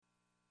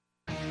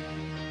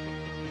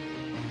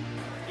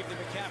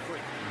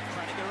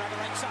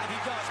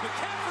toss.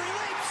 McCaffrey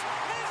leaps.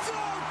 End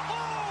zone.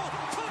 Oh,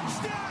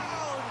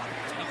 touchdown.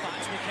 He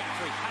finds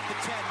McCaffrey at the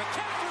 10.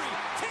 McCaffrey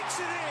takes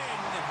it in.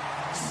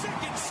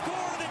 Second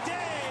score of the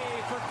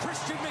day for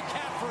Christian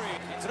McCaffrey.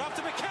 Hands it off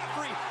to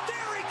McCaffrey.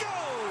 There he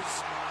goes.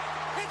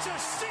 It's a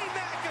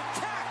C-Mac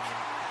attack.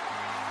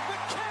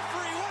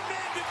 McCaffrey, one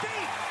man to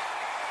beat.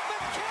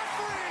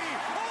 McCaffrey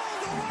all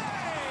the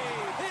way.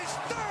 His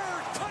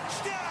third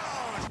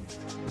touchdown.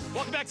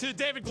 Welcome back to the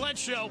David Glenn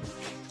Show.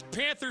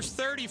 Panthers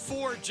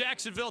 34,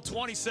 Jacksonville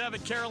 27.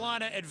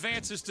 Carolina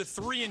advances to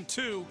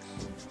 3-2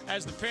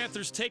 as the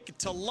Panthers take it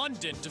to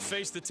London to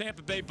face the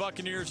Tampa Bay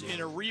Buccaneers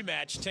in a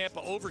rematch.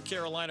 Tampa over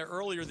Carolina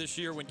earlier this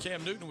year when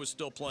Cam Newton was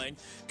still playing.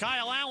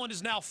 Kyle Allen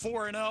is now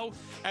 4-0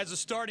 as a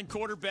starting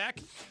quarterback.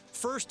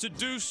 First to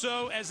do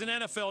so as an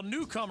NFL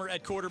newcomer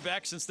at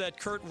quarterback since that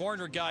Kurt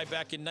Warner guy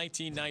back in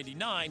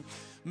 1999.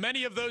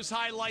 Many of those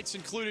highlights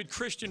included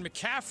Christian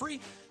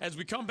McCaffrey. As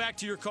we come back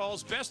to your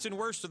calls, best and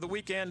worst of the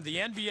weekend, the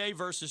NBA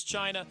versus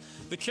China,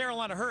 the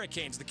Carolina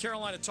Hurricanes, the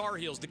Carolina Tar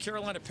Heels, the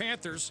Carolina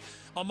Panthers,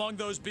 among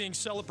those being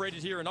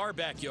celebrated here in our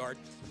backyard.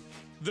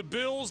 The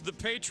Bills, the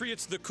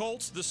Patriots, the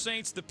Colts, the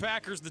Saints, the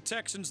Packers, the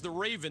Texans, the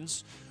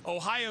Ravens,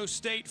 Ohio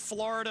State,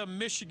 Florida,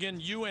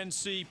 Michigan,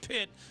 UNC,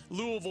 Pitt,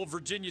 Louisville,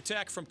 Virginia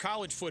Tech from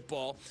college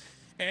football.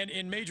 And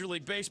in Major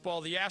League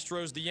Baseball, the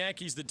Astros, the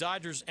Yankees, the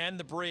Dodgers, and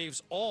the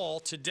Braves all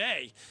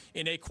today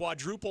in a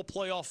quadruple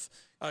playoff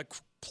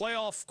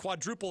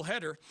quadruple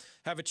header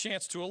have a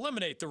chance to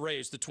eliminate the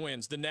Rays, the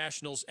Twins, the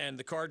Nationals, and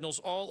the Cardinals.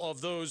 All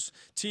of those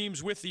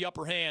teams with the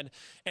upper hand,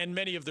 and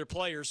many of their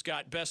players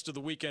got best of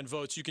the weekend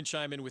votes. You can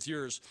chime in with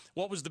yours.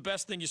 What was the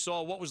best thing you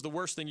saw? What was the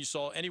worst thing you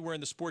saw anywhere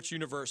in the sports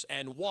universe,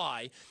 and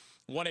why?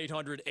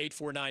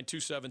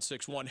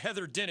 1-800-849-2761.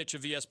 Heather Dinich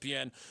of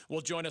ESPN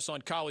will join us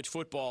on college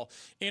football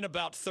in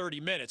about 30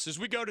 minutes. As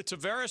we go to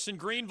Tavares in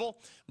Greenville,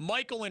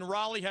 Michael in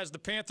Raleigh has the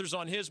Panthers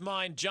on his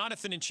mind.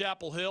 Jonathan in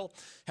Chapel Hill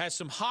has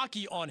some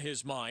hockey on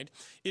his mind.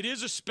 It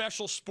is a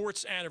special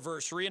sports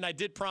anniversary, and I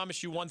did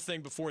promise you one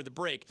thing before the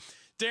break.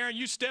 Darren,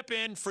 you step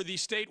in for the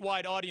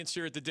statewide audience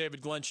here at the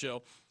David Glenn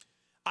Show.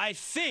 I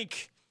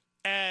think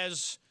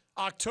as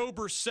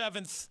October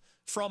 7th,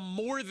 from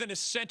more than a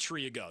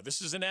century ago.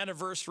 This is an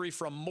anniversary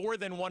from more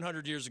than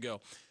 100 years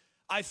ago.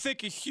 I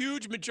think a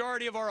huge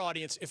majority of our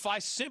audience, if I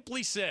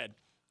simply said,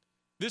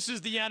 this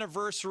is the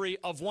anniversary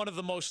of one of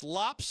the most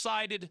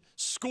lopsided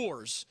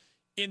scores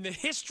in the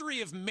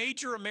history of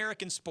major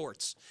American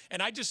sports,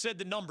 and I just said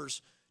the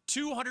numbers,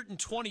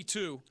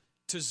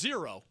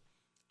 222-0,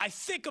 I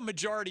think a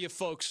majority of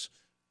folks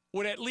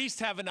would at least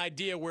have an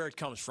idea where it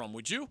comes from.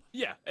 Would you?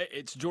 Yeah,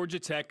 it's Georgia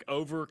Tech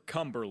over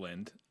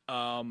Cumberland.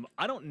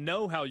 I don't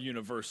know how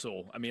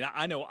universal. I mean,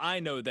 I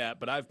know that,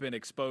 but I've been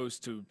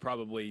exposed to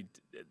probably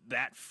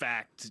that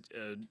fact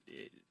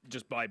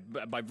just by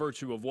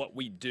virtue of what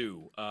we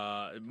do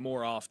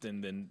more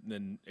often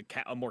than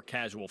a more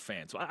casual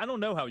fan. So I don't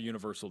know how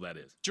universal that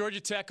is.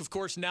 Georgia Tech, of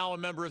course, now a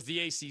member of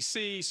the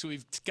ACC, so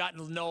we've gotten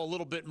to know a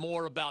little bit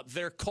more about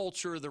their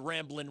culture, the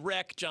Ramblin'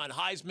 Wreck. John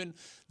Heisman,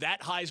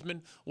 that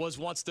Heisman was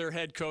once their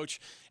head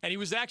coach, and he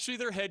was actually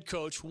their head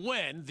coach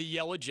when the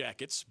Yellow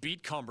Jackets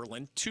beat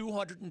Cumberland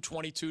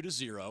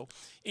 222-0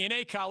 in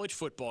a college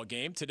football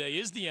game. Today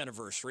is the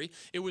anniversary.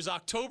 It was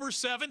October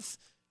 7th,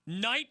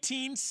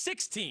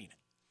 1916.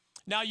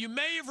 Now, you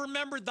may have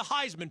remembered the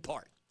Heisman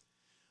part,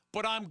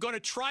 but I'm going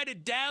to try to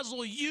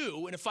dazzle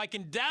you, and if I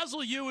can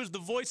dazzle you as the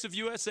voice of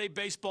USA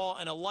Baseball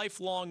and a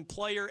lifelong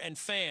player and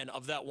fan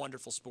of that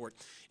wonderful sport,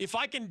 if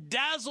I can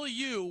dazzle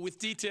you with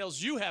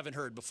details you haven't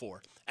heard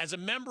before as a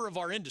member of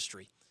our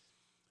industry,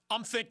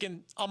 I'm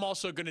thinking I'm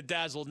also going to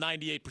dazzle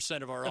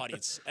 98% of our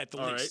audience at the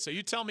least. Right. So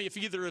you tell me if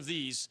either of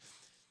these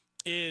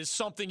is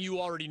something you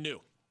already knew.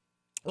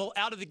 Well,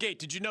 out of the gate,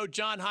 did you know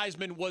John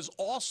Heisman was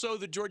also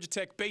the Georgia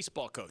Tech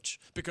baseball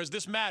coach? Because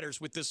this matters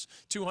with this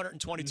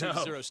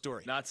 222-0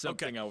 story. Not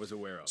something I was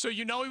aware of. So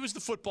you know he was the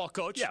football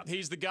coach. Yeah.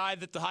 He's the guy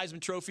that the Heisman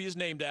Trophy is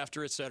named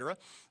after, et cetera.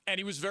 And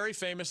he was very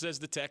famous as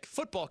the Tech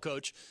football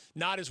coach,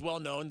 not as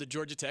well known the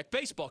Georgia Tech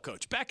baseball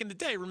coach. Back in the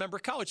day, remember,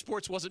 college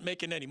sports wasn't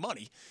making any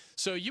money.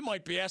 So you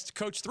might be asked to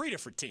coach 3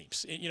 different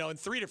teams, in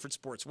 3 different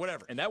sports,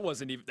 whatever. And that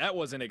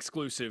wasn't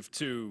exclusive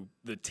to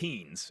the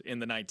teens in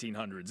the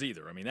 1900s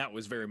either. I mean, that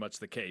was very much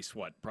the case,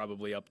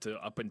 probably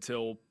up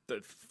until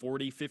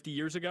 40, 50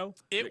 years ago?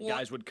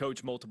 Guys would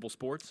coach multiple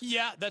sports?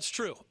 Yeah, that's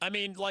true. I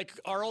mean, like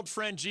our old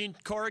friend Gene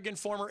Corrigan,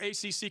 former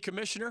ACC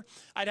commissioner,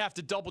 I'd have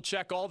to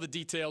double-check all the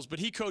details, but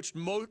he coached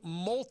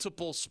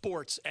multiple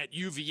sports at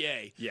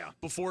UVA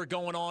before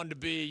going on to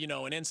be, an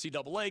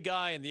NCAA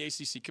guy and the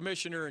ACC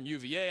commissioner and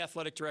UVA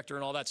athletic director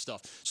and all that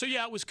stuff. So,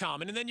 yeah, it was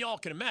common. And then y'all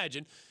can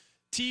imagine,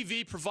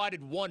 TV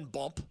provided one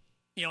bump.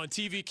 And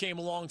TV came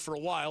along for a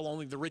while,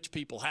 only the rich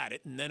people had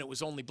it, and then it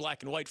was only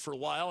black and white for a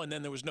while, and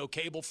then there was no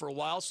cable for a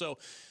while. So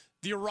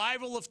the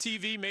arrival of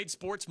TV made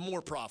sports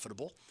more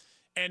profitable.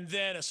 And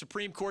then a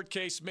Supreme Court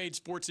case made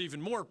sports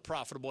even more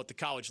profitable at the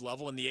college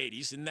level in the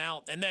 80s.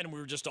 And then we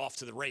were just off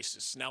to the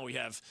races. Now we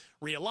have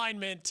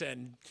realignment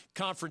and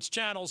conference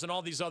channels and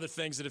all these other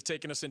things that have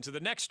taken us into the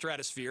next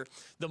stratosphere,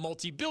 the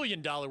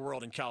multi-billion-dollar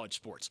world in college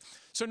sports.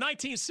 So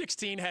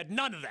 1916 had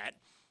none of that,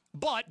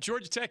 but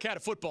Georgia Tech had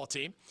a football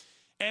team,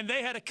 and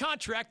they had a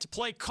contract to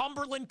play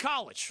Cumberland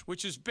College,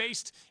 which is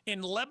based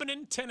in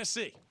Lebanon,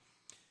 Tennessee.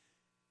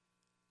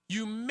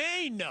 You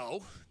may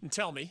know, and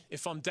tell me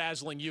if I'm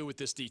dazzling you with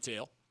this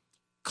detail,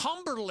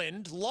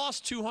 Cumberland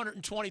lost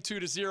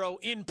 222-0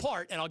 in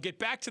part, and I'll get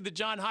back to the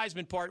John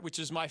Heisman part, which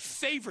is my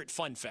favorite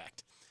fun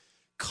fact.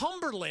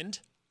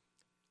 Cumberland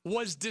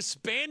was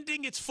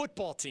disbanding its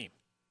football team.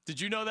 Did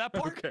you know that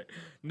part? Okay.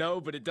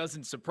 No, but it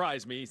doesn't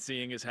surprise me,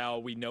 seeing as how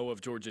we know of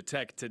Georgia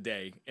Tech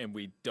today, and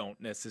we don't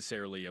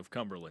necessarily of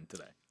Cumberland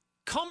today.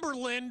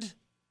 Cumberland,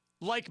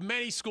 like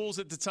many schools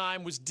at the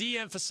time, was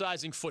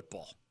de-emphasizing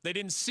football. They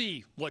didn't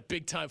see what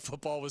big-time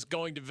football was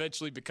going to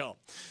eventually become.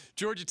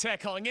 Georgia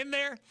Tech hung in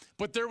there,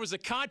 but there was a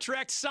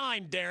contract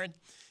signed, Darren,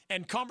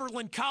 and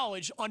Cumberland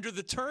College, under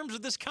the terms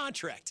of this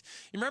contract.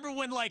 You remember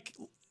when,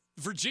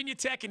 Virginia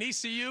Tech and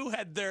ECU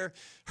had their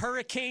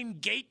hurricane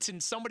gate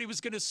and somebody was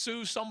going to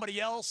sue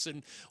somebody else,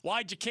 and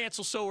why'd you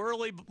cancel so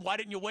early? Why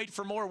didn't you wait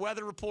for more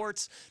weather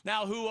reports?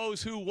 Now who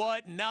owes who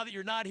what? And now that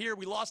you're not here,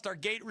 we lost our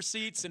gate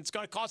receipts, and it's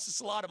going to cost us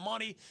a lot of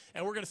money,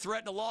 and we're going to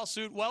threaten a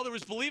lawsuit. Well, there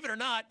was, believe it or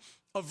not,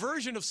 a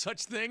version of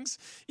such things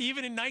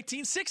even in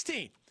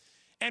 1916.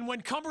 And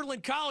when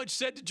Cumberland College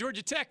said to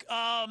Georgia Tech,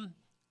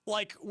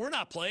 we're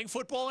not playing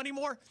football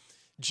anymore,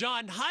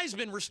 John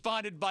Heisman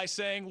responded by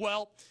saying,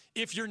 well,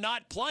 if you're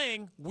not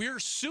playing, we're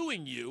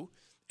suing you.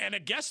 And I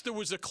guess there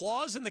was a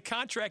clause in the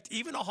contract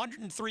even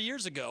 103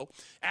 years ago,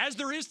 as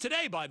there is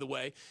today, by the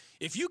way.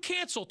 If you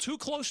cancel too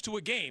close to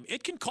a game,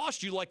 it can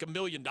cost you like $1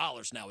 million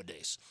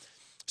nowadays.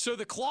 So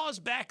the clause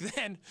back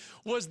then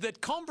was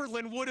that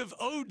Cumberland would have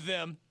owed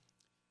them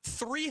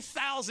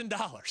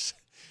 $3,000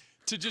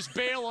 to just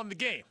bail on the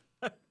game.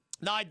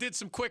 Now, I did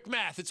some quick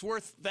math. It's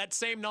worth, that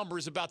same number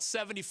is about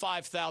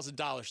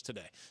 $75,000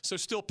 today. So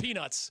still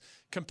peanuts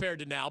compared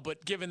to now,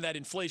 but given that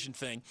inflation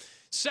thing,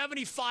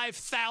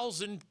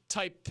 $75,000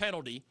 type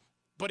penalty,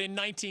 but in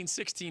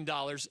 1916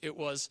 dollars, it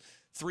was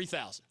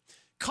 $3,000.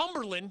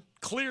 Cumberland,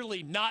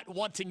 clearly not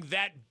wanting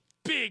that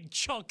big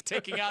chunk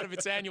taking out of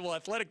its annual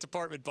athletic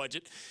department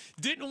budget,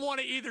 didn't want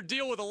to either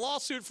deal with a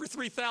lawsuit for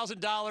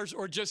 $3,000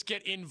 or just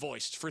get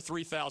invoiced for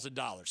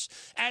 $3,000.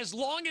 As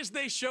long as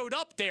they showed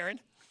up, Darren,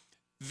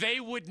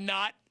 they would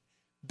not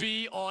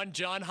be on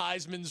John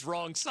Heisman's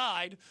wrong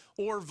side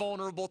or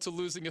vulnerable to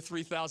losing a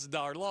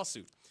 $3,000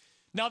 lawsuit.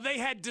 Now, they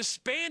had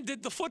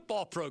disbanded the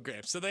football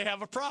program, so they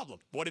have a problem.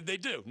 What did they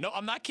do? No,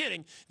 I'm not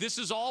kidding. This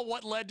is all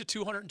what led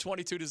to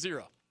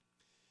 222-0.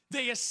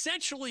 They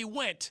essentially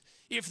went,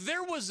 if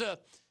there was a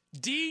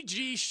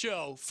DG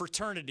show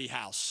fraternity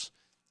house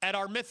at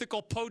our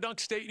mythical Podunk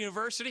State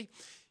University,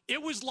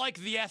 it was like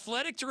the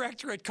athletic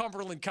director at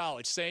Cumberland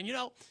College saying,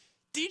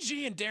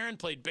 DG and Darren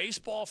played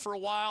baseball for a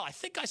while. I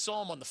think I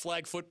saw them on the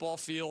flag football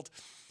field.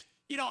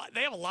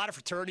 They have a lot of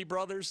fraternity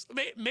brothers.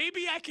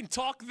 Maybe I can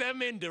talk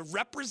them into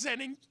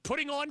representing,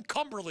 putting on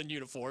Cumberland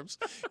uniforms,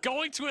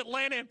 going to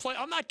Atlanta and play.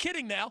 I'm not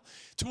kidding now.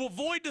 To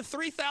avoid the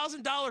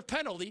 $3,000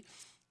 penalty,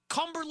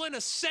 Cumberland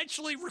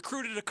essentially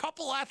recruited a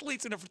couple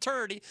athletes in a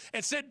fraternity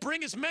and said,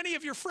 bring as many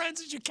of your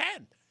friends as you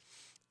can.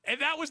 And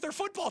that was their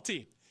football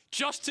team,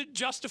 just to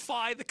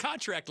justify the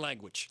contract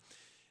language.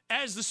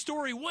 As the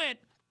story went,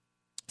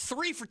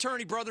 3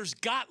 fraternity brothers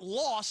got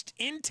lost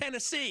in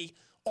Tennessee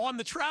on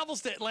the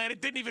travels to Atlanta,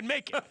 didn't even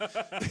make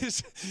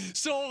it.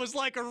 So it was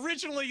like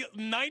originally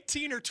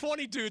 19 or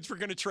 20 dudes were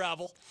going to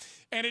travel,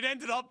 and it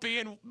ended up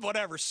being,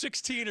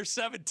 16 or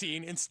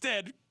 17.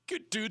 Instead,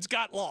 good dudes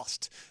got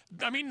lost.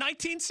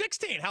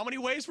 1916. How many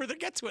ways were there to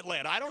get to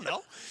Atlanta? I don't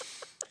know.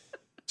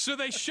 So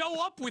they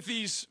show up with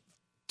these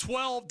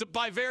 12,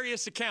 by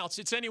various accounts,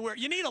 it's anywhere.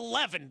 You need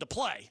 11 to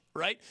play,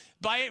 right?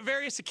 By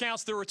various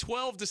accounts, there were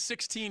 12 to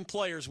 16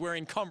 players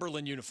wearing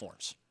Cumberland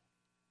uniforms.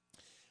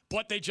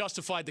 But they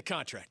justified the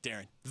contract,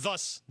 Darren,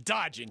 thus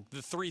dodging the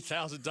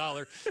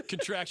 $3,000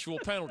 contractual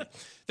penalty.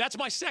 That's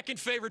my second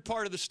favorite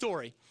part of the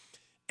story.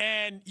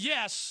 And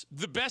yes,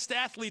 the best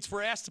athletes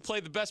were asked to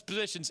play the best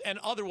positions, and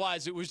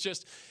otherwise it was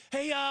just,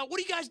 hey, what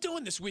are you guys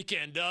doing this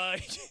weekend?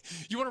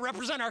 You want to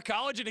represent our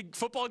college in a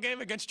football game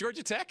against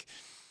Georgia Tech?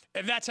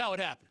 And that's how it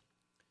happened.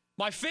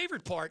 My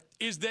favorite part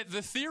is that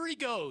the theory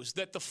goes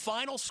that the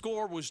final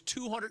score was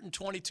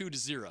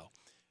 222-0,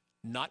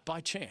 not by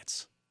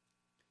chance.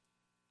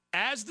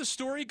 As the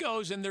story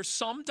goes, and there's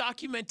some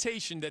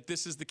documentation that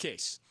this is the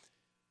case,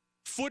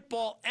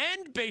 football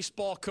and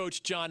baseball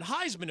coach John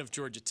Heisman of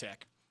Georgia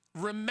Tech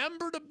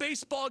remembered a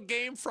baseball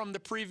game from the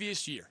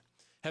previous year.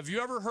 Have you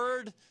ever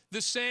heard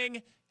the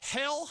saying,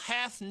 hell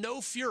hath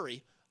no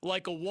fury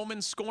like a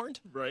woman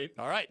scorned? Right.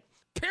 All right.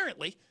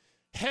 Apparently,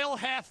 hell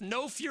hath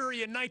no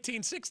fury in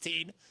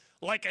 1916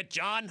 like a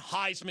John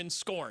Heisman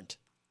scorned.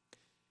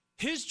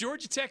 His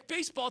Georgia Tech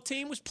baseball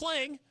team was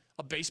playing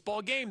a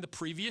baseball game the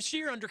previous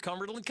year under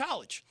Cumberland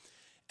College.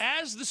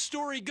 as the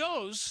story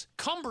goes,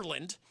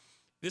 Cumberland,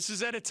 this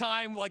is at a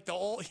time like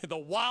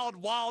the wild,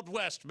 wild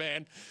west,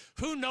 man.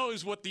 Who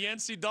knows what the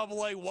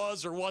NCAA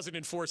was or wasn't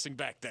enforcing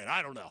back then?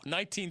 I don't know.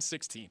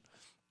 1916.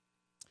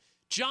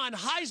 John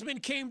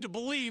Heisman came to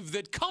believe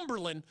that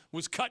Cumberland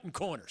was cutting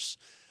corners.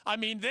 I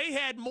mean, they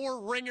had more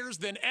ringers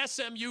than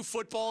SMU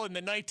football in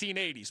the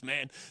 1980s,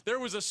 man. There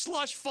was a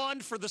slush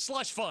fund for the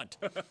slush fund.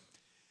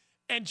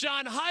 And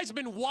John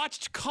Heisman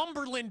watched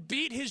Cumberland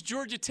beat his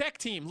Georgia Tech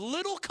team.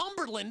 Little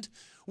Cumberland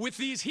with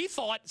these, he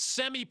thought,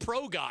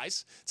 semi-pro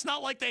guys. It's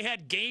not like they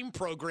had game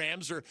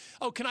programs or,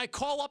 oh, can I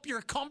call up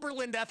your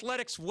Cumberland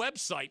Athletics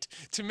website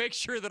to make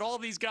sure that all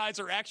these guys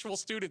are actual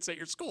students at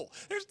your school?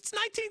 It's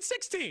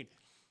 1916.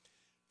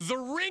 The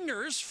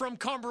ringers from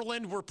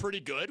Cumberland were pretty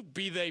good,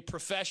 be they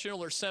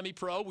professional or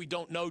semi-pro. We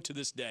don't know to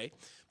this day.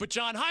 But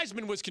John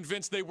Heisman was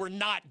convinced they were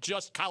not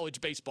just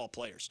college baseball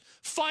players.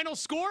 Final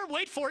score,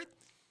 wait for it,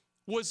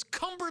 was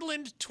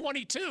Cumberland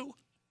 22,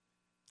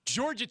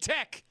 Georgia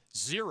Tech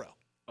 0.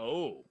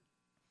 Oh.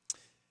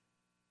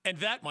 And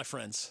that, my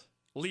friends,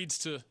 leads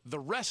to the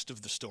rest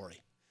of the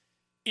story.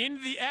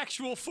 In the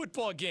actual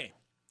football game,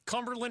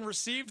 Cumberland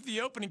received the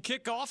opening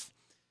kickoff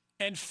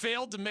and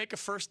failed to make a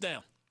first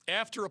down.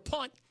 After a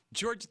punt,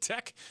 Georgia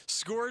Tech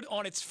scored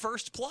on its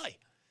first play.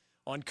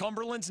 On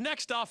Cumberland's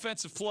next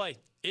offensive play,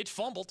 it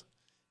fumbled,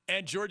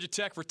 and Georgia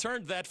Tech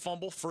returned that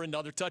fumble for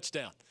another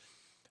touchdown.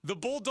 The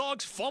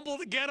Bulldogs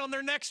fumbled again on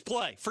their next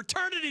play.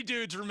 Fraternity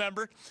dudes,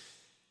 remember?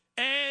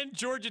 And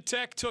Georgia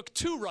Tech took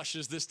 2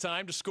 rushes this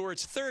time to score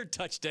its third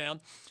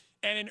touchdown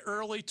and an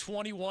early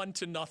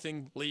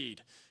 21-0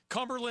 lead.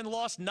 Cumberland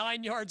lost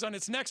 9 yards on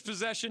its next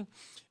possession,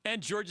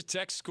 and Georgia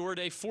Tech scored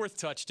a 4th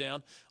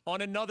touchdown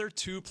on another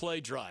 2-play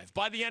drive.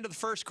 By the end of the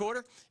first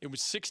quarter, it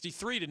was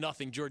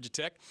 63-0 Georgia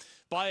Tech.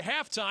 By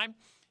halftime,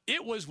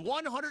 it was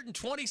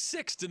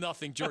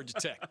 126-0 Georgia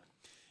Tech.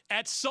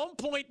 At some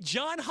point,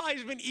 John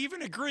Heisman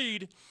even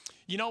agreed,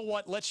 you know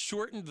what, let's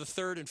shorten the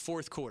third and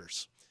fourth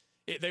quarters.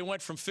 They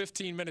went from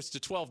 15 minutes to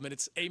 12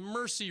 minutes, a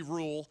mercy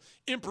rule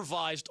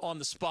improvised on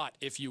the spot,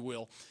 if you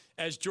will,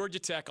 as Georgia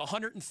Tech,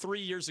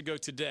 103 years ago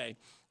today,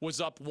 was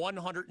up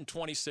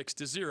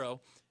 126-0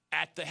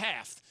 at the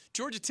half.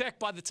 Georgia Tech,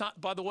 by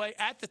the way,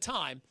 at the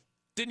time,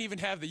 didn't even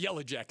have the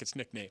Yellow Jackets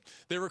nickname.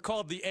 They were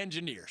called the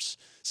Engineers.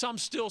 Some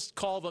still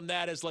call them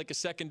that as like a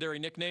secondary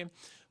nickname,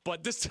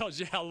 but this tells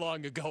you how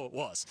long ago it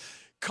was.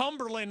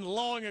 Cumberland,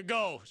 long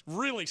ago,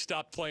 really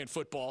stopped playing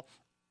football.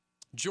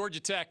 Georgia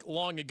Tech,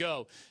 long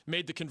ago,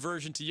 made the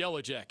conversion to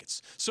Yellow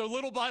Jackets. So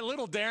little by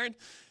little, Darren,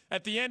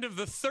 at the end of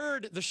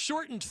the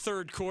shortened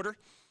third quarter,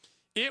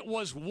 it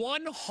was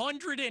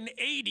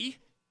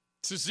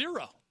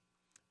 180-0.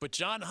 But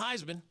John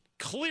Heisman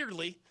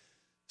clearly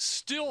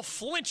still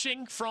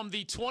flinching from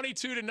the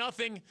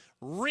 22-0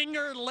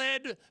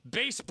 ringer-led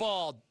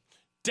baseball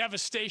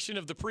devastation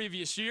of the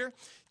previous year,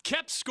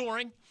 kept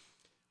scoring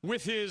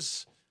with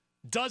his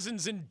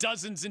dozens and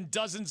dozens and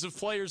dozens of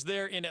players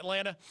there in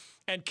Atlanta,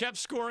 and kept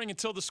scoring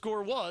until the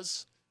score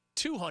was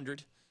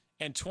 222-0.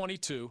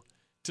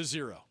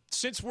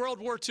 Since World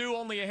War II,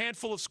 only a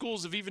handful of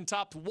schools have even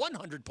topped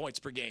 100 points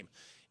per game.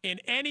 In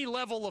any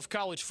level of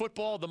college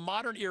football, the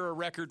modern era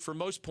record for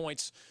most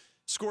points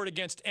scored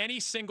against any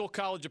single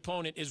college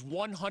opponent is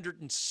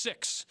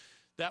 106.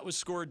 That was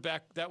scored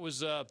back. That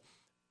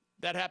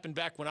happened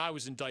back when I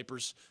was in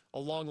diapers a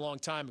long, long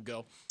time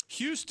ago.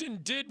 Houston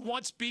did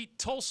once beat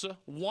Tulsa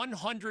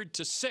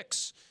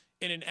 100-6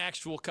 in an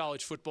actual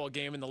college football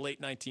game in the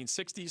late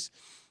 1960s.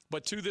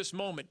 But to this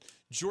moment,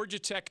 Georgia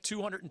Tech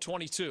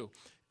 222,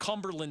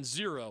 Cumberland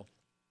 0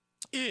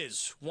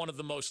 is one of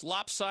the most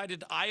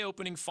lopsided,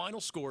 eye-opening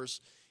final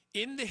scores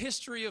in the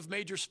history of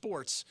major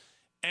sports.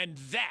 And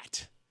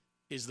that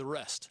is the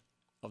rest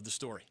of the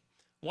story.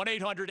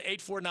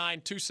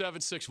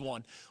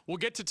 1-800-849-2761. We'll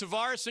get to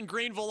Tavares and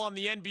Greenville on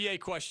the NBA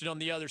question on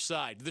the other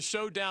side. The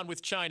showdown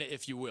with China,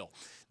 if you will.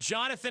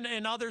 Jonathan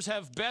and others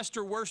have best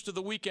or worst of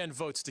the weekend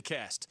votes to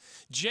cast.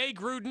 Jay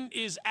Gruden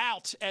is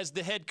out as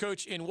the head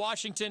coach in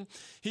Washington.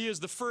 He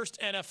is the first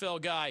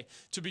NFL guy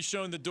to be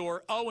shown the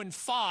door.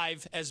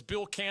 0-5 as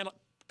Bill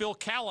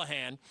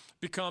Callahan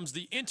becomes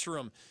the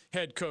interim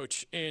head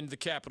coach in the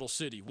capital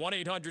city.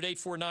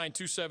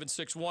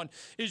 1-800-849-2761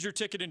 is your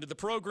ticket into the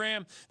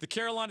program. The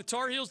Carolina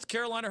Tar Heels, the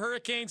Carolina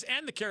Hurricanes,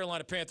 and the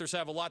Carolina Panthers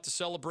have a lot to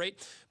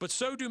celebrate, but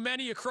so do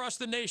many across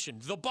the nation.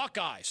 The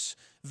Buckeyes,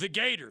 the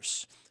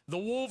Gators, the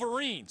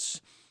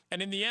Wolverines,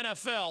 and in the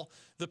NFL,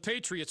 the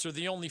Patriots are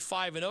the only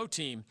 5-0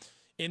 team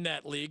in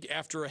that league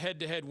after a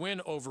head-to-head win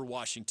over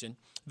Washington.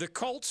 The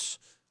Colts,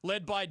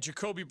 led by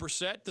Jacoby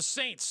Brissett, the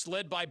Saints,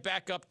 led by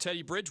backup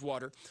Teddy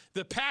Bridgewater,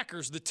 the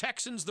Packers, the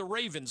Texans, the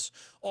Ravens,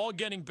 all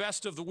getting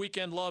best of the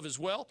weekend love as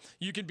well.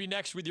 You can be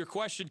next with your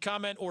question,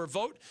 comment, or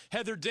vote.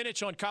 Heather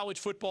Dinich on college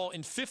football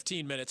in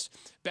 15 minutes.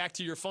 Back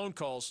to your phone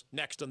calls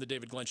next on The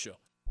David Glenn Show.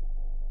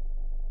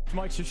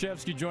 Mike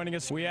Krzyzewski joining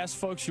us. We asked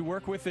folks you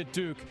work with at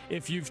Duke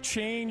if you've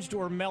changed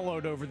or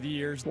mellowed over the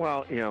years.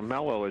 Well,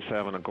 mellow is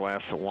having a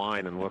glass of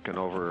wine and looking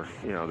over,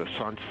 the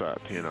sunset,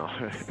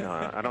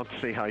 I don't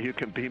see how you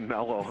can be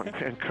mellow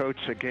and coach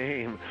a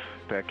game.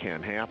 That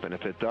can't happen.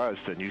 If it does,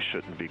 then you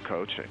shouldn't be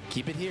coaching.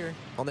 Keep it here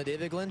on the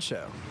David Glenn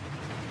Show.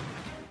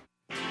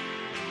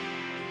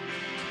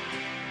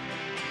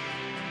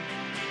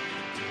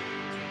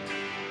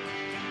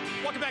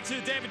 Welcome back to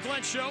the David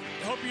Glenn Show.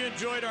 Hope you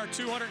enjoyed our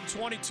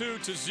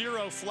 222-0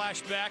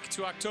 flashback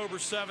to October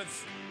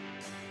 7th,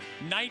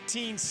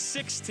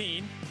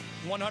 1916,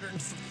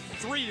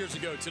 103 years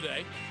ago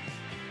today.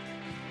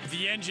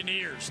 The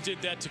Engineers did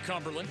that to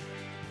Cumberland.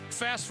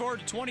 Fast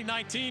forward to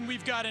 2019,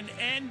 we've got an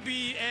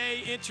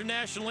NBA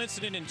international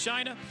incident in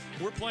China.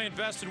 We're playing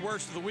best and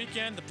worst of the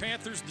weekend. The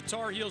Panthers, the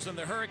Tar Heels, and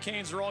the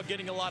Hurricanes are all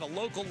getting a lot of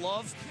local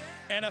love.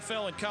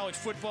 NFL and college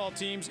football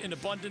teams in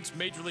abundance.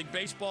 Major League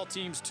Baseball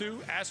teams, too.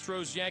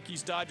 Astros,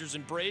 Yankees, Dodgers,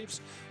 and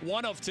Braves.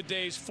 One of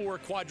today's 4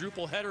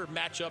 quadruple header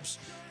matchups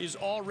is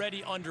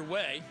already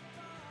underway.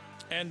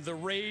 And the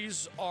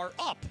Rays are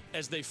up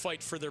as they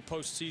fight for their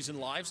postseason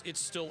lives.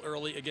 It's still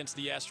early against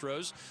the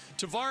Astros.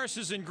 Tavares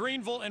is in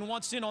Greenville and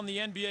wants in on the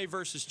NBA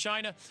versus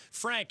China.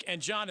 Frank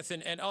and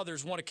Jonathan and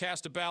others want to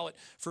cast a ballot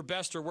for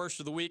best or worst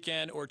of the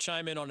weekend or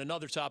chime in on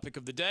another topic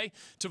of the day.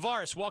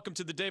 Tavares, welcome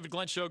to the David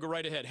Glenn Show. Go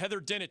right ahead.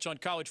 Heather Dinich on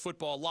college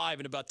football live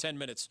in about 10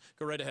 minutes.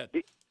 Go right ahead.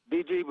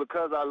 DG,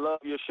 because I love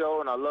your show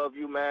and I love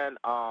you, man,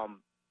 I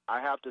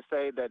have to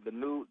say that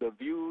the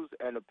views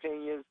and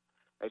opinions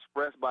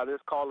expressed by this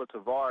caller,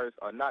 Tavares,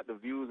 are not the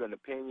views and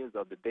opinions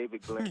of the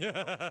David Glenn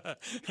Show.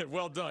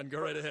 Well done. Go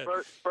right ahead.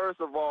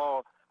 First of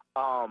all,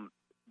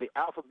 the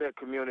alphabet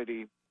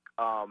community,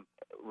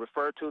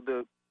 refer to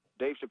the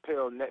Dave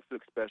Chappelle Netflix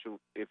special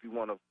if you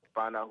want to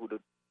find out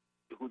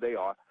who they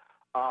are,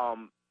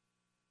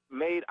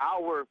 made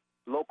our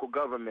local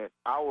government,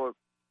 our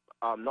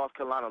North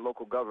Carolina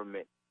local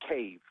government,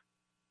 cave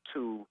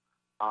to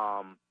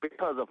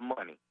because of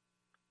money.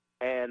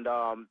 And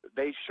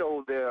they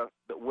showed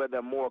where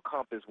their moral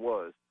compass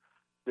was.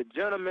 The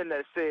gentleman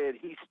that said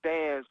he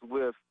stands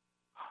with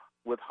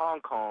Hong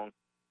Kong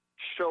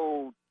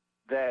showed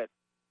that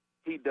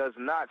he does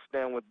not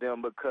stand with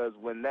them because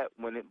when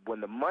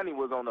the money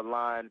was on the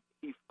line,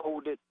 he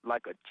folded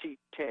like a cheap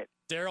tent.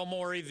 Daryl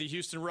Morey, the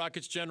Houston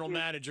Rockets general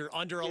manager,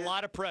 under a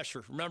lot of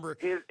pressure. Remember,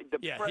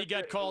 he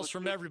got calls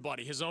from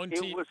everybody. His own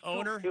team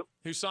owner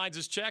who signs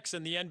his checks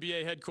and the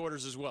NBA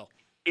headquarters as well.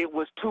 It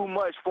was too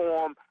much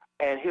for him.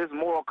 And his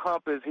moral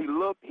compass, he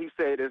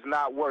said, it's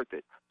not worth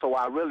it. So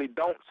I really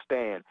don't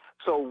stand.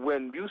 So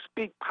when you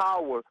speak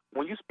power,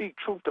 when you speak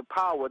truth to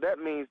power, that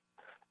means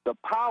the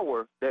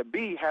power that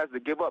be has to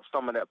give up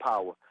some of that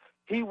power.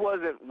 He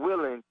wasn't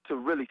willing to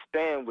really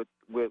stand with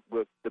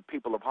the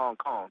people of Hong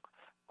Kong,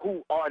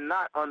 who are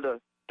not under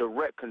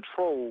direct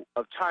control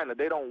of China.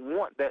 They don't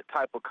want that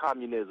type of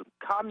communism.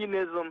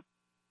 Communism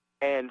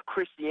and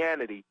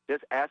Christianity,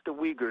 just ask the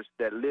Uyghurs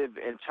that live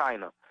in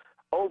China.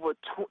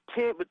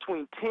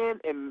 Between 10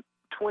 and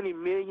 20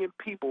 million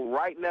people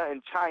right now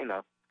in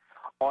China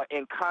are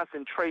in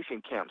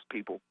concentration camps,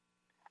 people.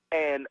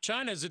 And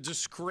China is a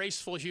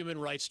disgraceful human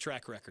rights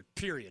track record,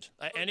 period.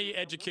 Any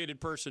educated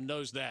person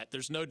knows that.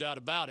 There's no doubt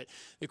about it.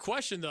 The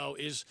question, though,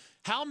 is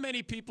how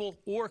many people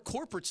or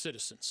corporate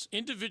citizens,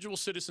 individual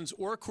citizens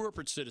or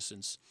corporate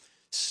citizens,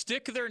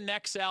 stick their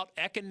necks out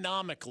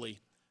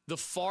economically the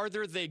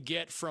farther they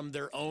get from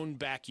their own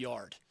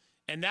backyard?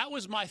 And that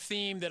was my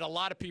theme that a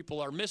lot of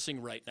people are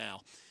missing right now.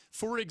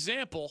 For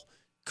example,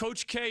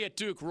 Coach K at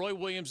Duke, Roy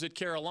Williams at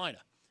Carolina.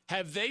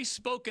 Have they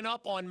spoken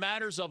up on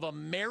matters of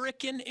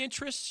American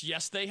interests?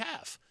 Yes, they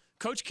have.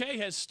 Coach K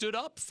has stood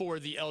up for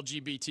the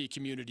LGBT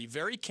community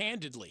very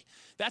candidly.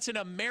 That's an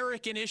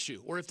American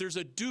issue, or if there's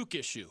a Duke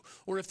issue,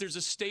 or if there's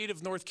a state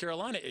of North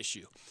Carolina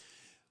issue.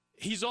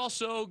 He's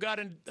also got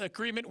an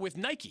agreement with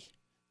Nike.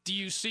 Do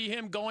you see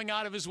him going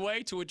out of his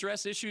way to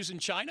address issues in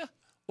China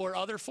or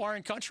other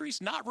foreign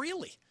countries? Not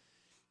really.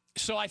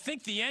 So I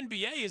think the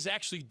NBA is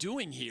actually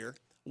doing here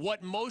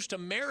what most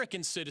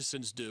American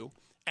citizens do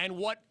and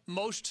what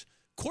most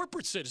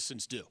corporate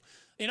citizens do.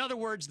 In other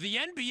words, the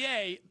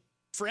NBA,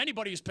 for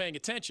anybody who's paying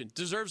attention,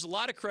 deserves a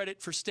lot of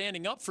credit for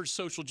standing up for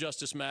social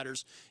justice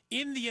matters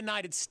in the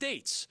United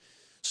States.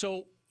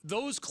 So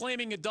those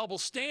claiming a double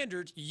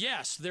standard,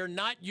 yes, they're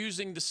not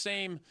using the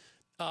same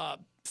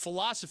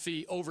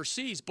philosophy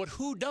overseas, but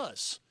who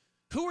does?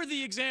 Who are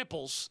the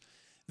examples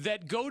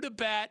that go to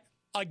bat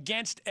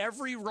against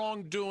every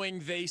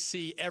wrongdoing they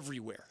see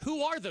everywhere?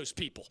 Who are those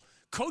people?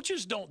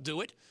 Coaches don't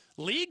do it.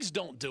 Leagues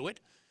don't do it.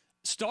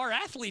 Star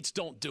athletes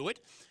don't do it.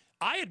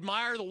 I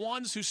admire the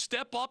ones who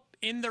step up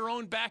in their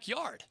own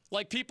backyard.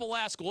 Like people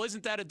ask, well,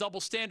 isn't that a double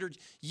standard?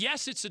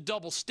 Yes, it's a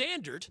double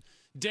standard.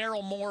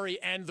 Daryl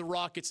Morey and the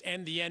Rockets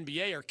and the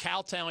NBA are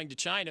kowtowing to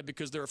China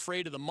because they're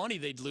afraid of the money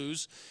they'd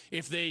lose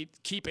if they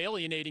keep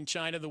alienating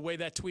China the way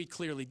that tweet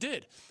clearly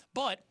did.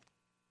 But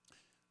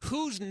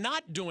who's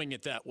not doing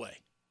it that way?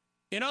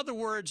 In other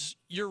words,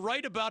 you're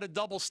right about a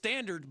double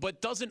standard,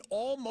 but doesn't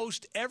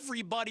almost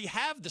everybody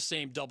have the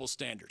same double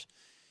standard?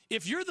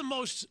 If you're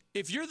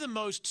the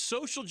most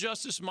social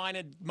justice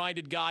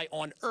minded guy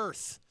on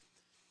earth,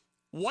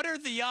 what are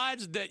the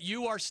odds that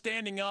you are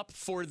standing up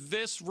for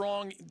this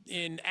wrong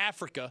in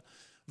Africa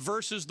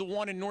versus the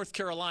one in North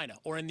Carolina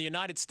or in the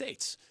United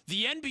States?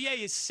 The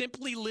NBA is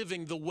simply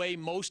living the way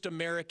most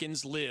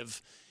Americans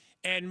live,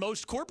 and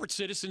most corporate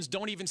citizens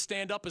don't even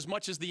stand up as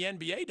much as the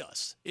NBA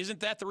does. Isn't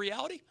that the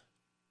reality?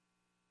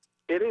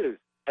 It is.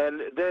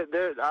 And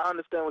I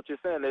understand what you're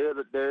saying.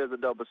 There is a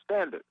double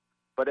standard.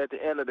 But at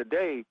the end of the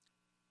day,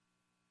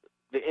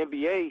 the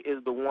NBA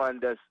is the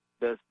one that's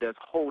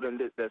holding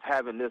this, that's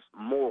having this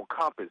moral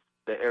compass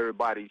that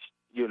everybody,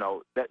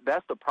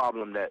 that's the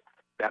problem that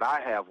I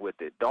have with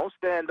it. Don't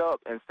stand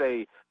up and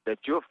say that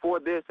you're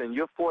for this and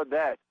you're for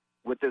that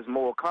with this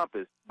moral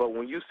compass. But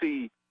when you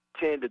see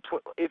 10 to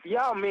 20, if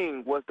Yao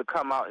Ming was to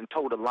come out and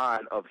toe the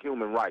line of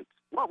human rights,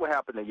 what would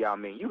happen to Yao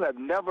Ming? You have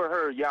never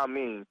heard Yao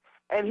Ming,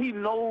 and he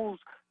knows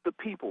the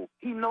people.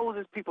 He knows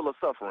his people are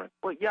suffering.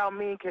 But Yao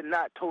Ming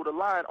cannot toe the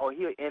line, or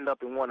he'll end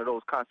up in one of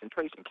those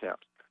concentration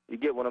camps. You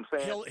get what I'm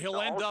saying? He'll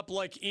end up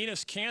like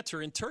Enes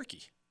Kanter in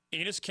Turkey.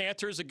 Enes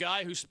Kanter is a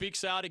guy who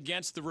speaks out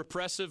against the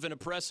repressive and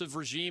oppressive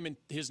regime in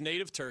his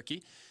native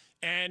Turkey,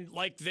 and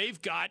like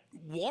they've got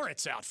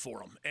warrants out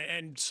for him,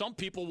 and some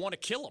people want to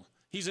kill him.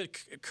 He's a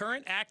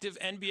current active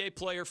NBA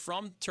player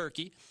from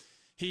Turkey.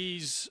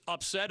 He's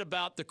upset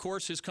about the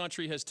course his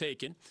country has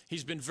taken.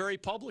 He's been very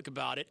public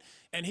about it.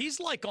 And he's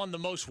like on the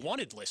most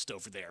wanted list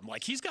over there.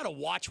 Like he's got to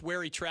watch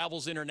where he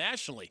travels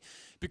internationally,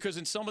 because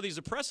in some of these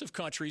oppressive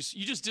countries,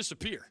 you just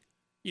disappear.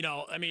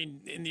 I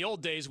mean, in the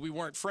old days, we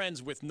weren't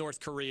friends with North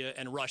Korea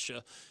and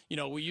Russia.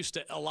 We used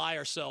to ally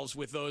ourselves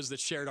with those that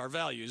shared our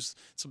values.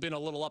 It's been a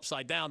little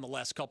upside down the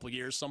last couple of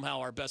years. Somehow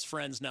our best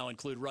friends now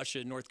include Russia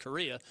and North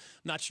Korea.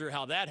 Not sure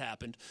how that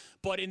happened.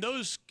 But in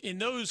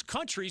those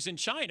countries, in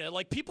China,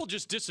 like people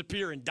just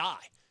disappear and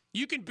die.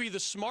 You can be the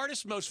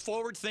smartest, most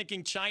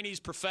forward-thinking Chinese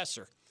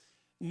professor,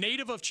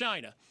 native of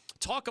China.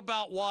 Talk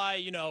about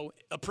why,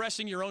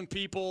 oppressing your own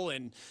people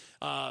and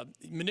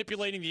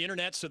manipulating the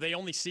internet so they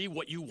only see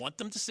what you want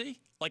them to see.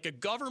 Like a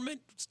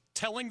government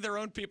telling their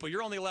own people,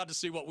 you're only allowed to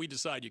see what we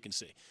decide you can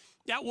see.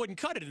 That wouldn't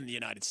cut it in the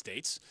United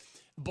States,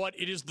 but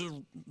it is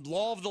the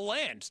law of the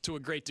land to a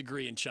great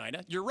degree in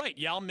China. You're right.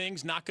 Yao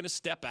Ming's not going to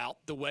step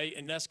out the way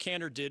Enes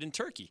Kanter did in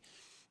Turkey.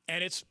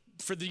 And it's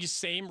for these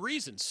same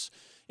reasons.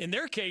 In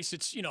their case,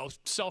 it's,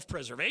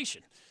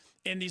 self-preservation.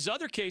 In these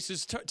other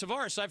cases,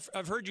 Tavares,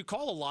 I've heard you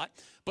call a lot,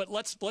 but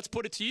let's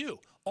put it to you.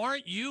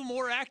 Aren't you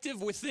more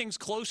active with things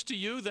close to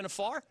you than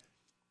afar?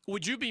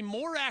 Would you be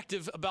more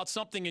active about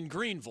something in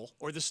Greenville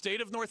or the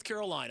state of North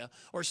Carolina,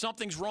 or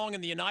something's wrong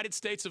in the United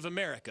States of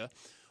America?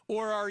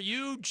 Or are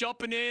you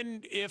jumping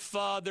in if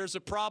there's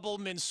a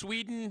problem in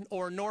Sweden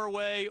or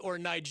Norway or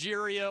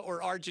Nigeria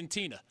or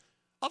Argentina?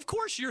 Of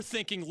course you're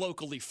thinking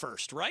locally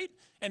first, right?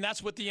 And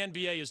that's what the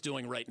NBA is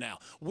doing right now.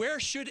 Where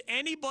should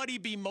anybody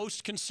be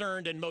most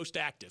concerned and most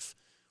active?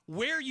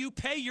 Where you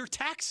pay your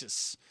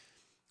taxes,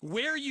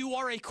 where you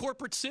are a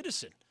corporate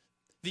citizen.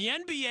 The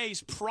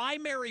NBA's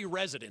primary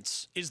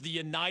residence is the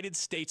United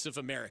States of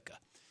America.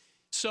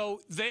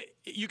 So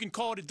you can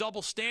call it a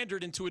double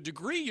standard, and to a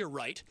degree you're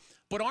right,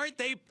 but aren't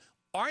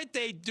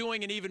they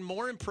doing an even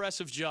more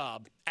impressive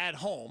job at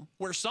home,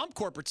 where some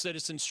corporate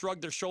citizens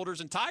shrug their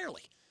shoulders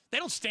entirely? They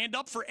don't stand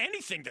up for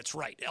anything that's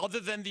right other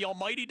than the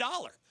almighty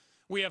dollar.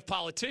 We have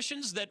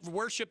politicians that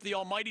worship the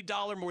almighty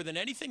dollar more than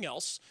anything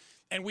else,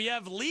 and we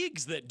have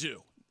leagues that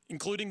do,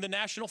 including the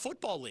National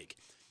Football League.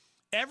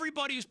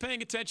 Everybody who's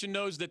paying attention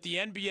knows that the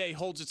NBA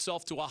holds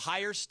itself to a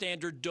higher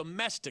standard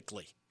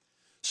domestically.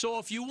 So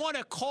if you want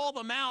to call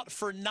them out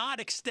for not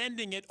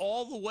extending it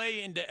all the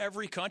way into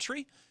every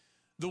country,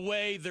 the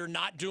way they're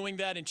not doing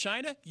that in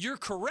China, you're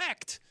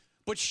correct,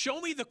 but show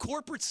me the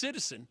corporate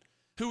citizen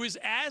who is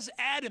as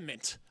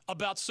adamant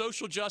about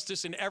social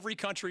justice in every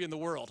country in the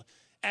world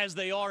as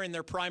they are in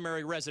their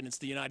primary residence,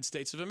 the United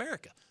States of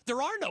America.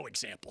 There are no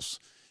examples.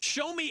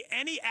 Show me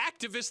any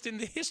activist in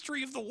the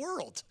history of the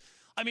world.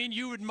 I mean,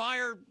 you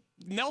admire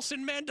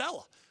Nelson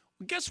Mandela.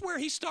 Guess where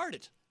he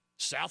started?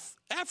 South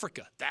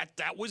Africa.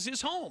 That was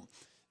his home.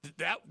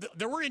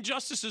 There were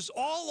injustices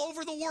all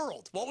over the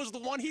world. What was the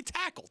one he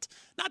tackled?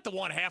 Not the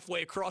one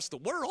halfway across the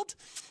world.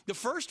 The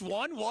first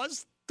one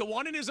was the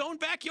one in his own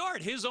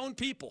backyard, his own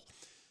people.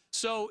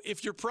 So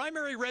if your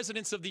primary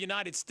residence of the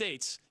United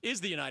States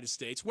is the United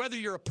States, whether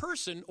you're a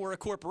person or a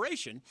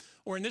corporation,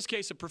 or in this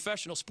case a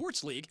professional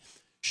sports league,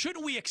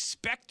 shouldn't we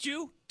expect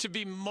you to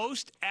be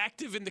most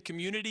active in the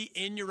community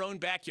in your own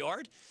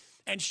backyard?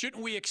 And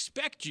shouldn't we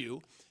expect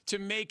you to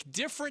make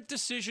different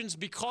decisions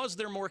because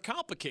they're more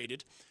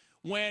complicated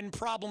when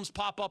problems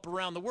pop up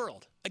around the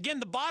world? Again,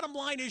 the bottom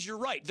line is you're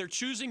right. They're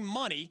choosing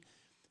money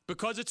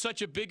because it's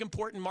such a big,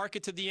 important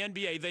market to the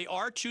NBA. They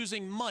are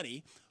choosing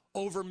money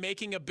over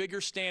making a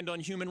bigger stand on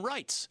human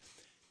rights.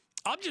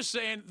 I'm just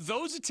saying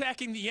those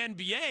attacking the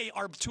NBA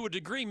are, to a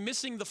degree,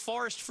 missing the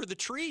forest for the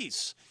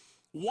trees.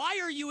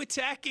 Why are you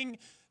attacking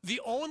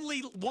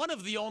one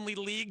of the only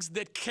leagues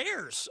that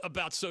cares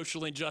about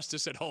social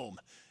injustice at home?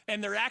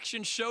 And their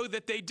actions show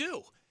that they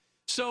do.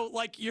 So,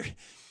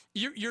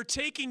 You're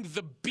taking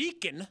the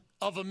beacon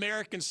of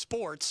American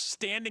sports,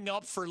 standing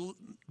up for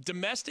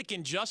domestic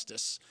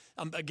injustice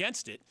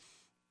against it,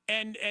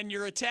 and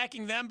you're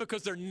attacking them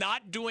because they're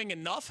not doing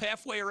enough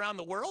halfway around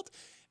the world,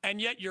 and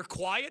yet you're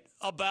quiet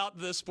about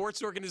the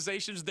sports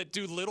organizations that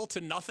do little to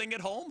nothing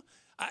at home.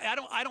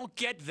 I don't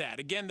get that.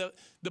 Again,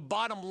 the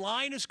bottom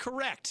line is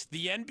correct.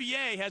 The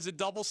NBA has a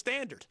double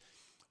standard.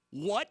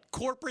 What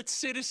corporate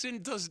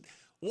citizen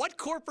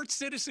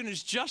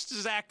is just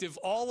as active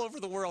all over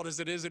the world as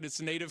it is in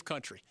its native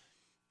country?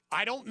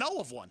 I don't know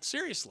of one,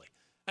 seriously.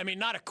 I mean,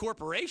 not a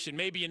corporation,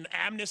 maybe an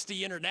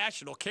Amnesty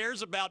International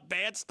cares about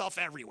bad stuff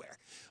everywhere.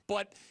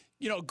 But,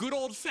 good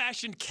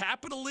old-fashioned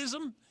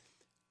capitalism,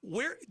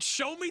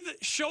 show me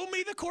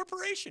the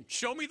corporation,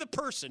 show me the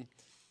person.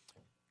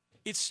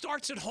 It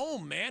starts at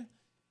home, man.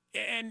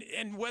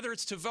 And whether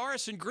it's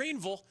Tavares in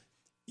Greenville,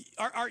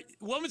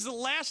 when was the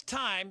last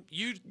time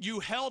you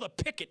held a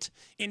picket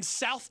in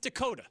South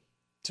Dakota,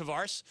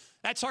 Tavares?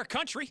 That's our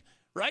country,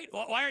 right?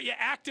 Why aren't you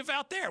active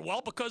out there?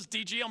 Well, because,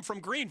 DG, I'm from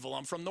Greenville.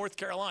 I'm from North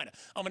Carolina.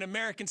 I'm an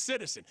American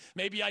citizen.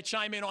 Maybe I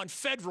chime in on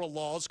federal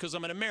laws because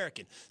I'm an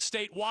American.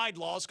 Statewide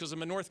laws because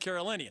I'm a North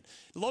Carolinian.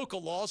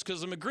 Local laws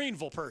because I'm a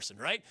Greenville person,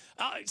 right?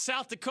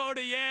 South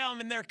Dakota, yeah, I'm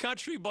in their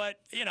country, but,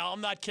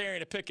 I'm not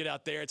carrying a picket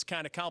out there. It's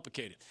kind of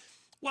complicated.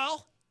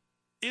 Well,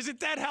 isn't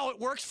that how it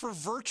works for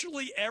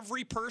virtually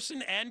every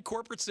person and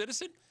corporate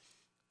citizen?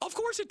 Of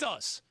course it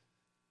does.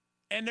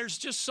 And there's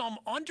just some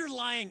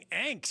underlying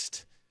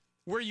angst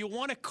where you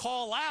want to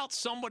call out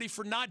somebody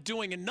for not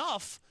doing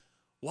enough,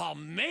 while,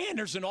 man,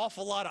 there's an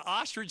awful lot of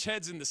ostrich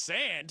heads in the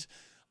sand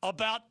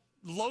about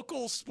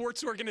local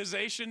sports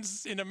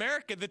organizations in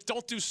America that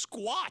don't do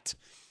squat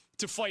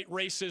to fight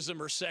racism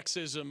or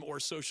sexism or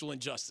social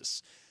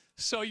injustice.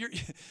 So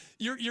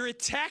you're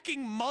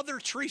attacking Mother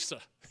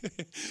Teresa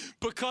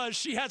because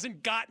she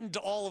hasn't gotten to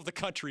all of the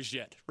countries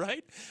yet,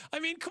 right? I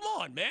mean, come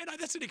on, man.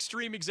 That's an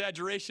extreme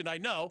exaggeration, I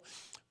know.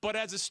 But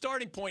as a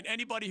starting point,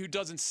 anybody who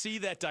doesn't see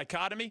that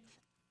dichotomy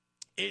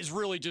is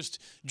really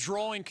just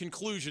drawing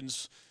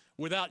conclusions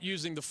without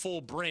using the full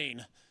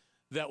brain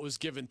that was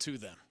given to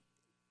them.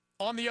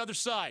 On the other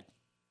side,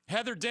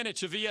 Heather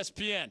Dinich of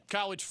ESPN,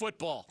 college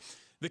football.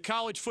 The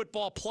college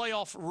football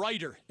playoff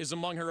writer is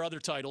among her other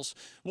titles.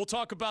 We'll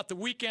talk about the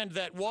weekend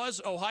that was,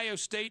 Ohio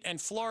State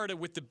and Florida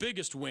with the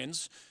biggest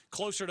wins.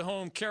 Closer to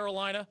home,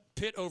 Carolina,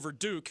 Pitt over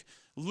Duke.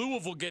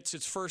 Louisville gets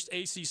its first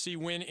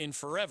ACC win in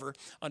forever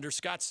under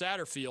Scott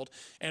Satterfield.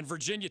 And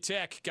Virginia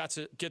Tech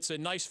gets a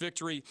nice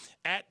victory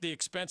at the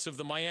expense of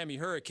the Miami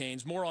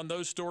Hurricanes. More on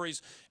those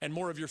stories and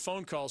more of your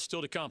phone calls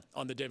still to come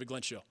on The David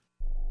Glenn Show.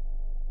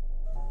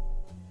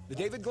 The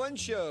David Glenn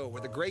Show,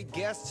 where the great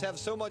guests have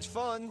so much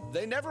fun,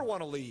 they never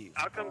want to leave.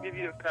 I'll come give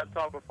you a pep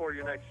talk before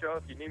your next show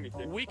if you need me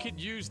to. We could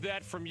use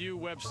that from you,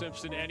 Webb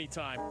Simpson,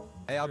 anytime.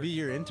 Hey, I'll be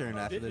your intern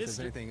after this. Is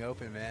anything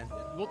open, man?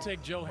 We'll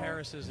take Joe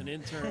Harris as an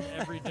intern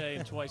every day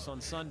and twice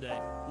on Sunday.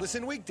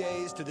 Listen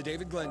weekdays to The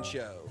David Glenn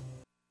Show.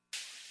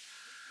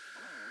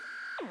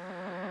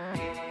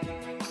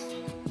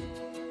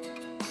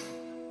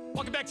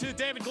 Welcome back to The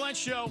David Glenn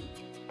Show.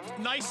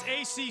 Nice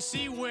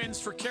ACC wins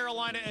for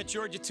Carolina at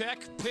Georgia Tech,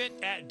 Pitt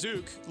at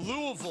Duke.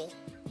 Louisville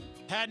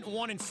hadn't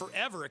won in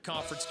forever a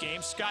conference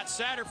game. Scott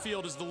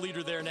Satterfield is the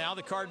leader there now.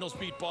 The Cardinals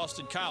beat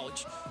Boston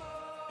College.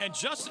 And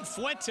Justin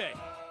Fuente,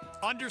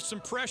 under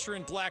some pressure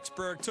in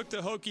Blacksburg, took the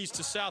Hokies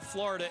to South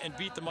Florida and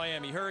beat the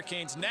Miami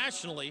Hurricanes.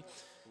 Nationally,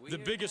 the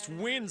biggest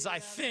wins, I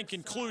think,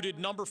 included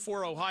number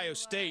 4 Ohio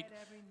State,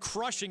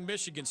 crushing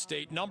Michigan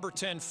State. Number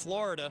 10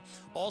 Florida,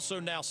 also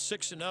now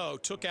 6-0,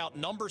 took out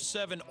number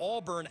 7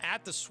 Auburn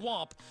at the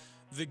Swamp.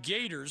 The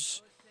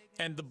Gators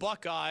and the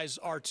Buckeyes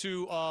are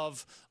two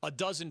of a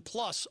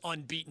dozen-plus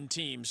unbeaten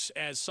teams,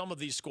 as some of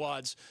these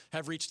squads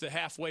have reached the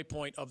halfway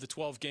point of the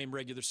 12-game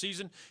regular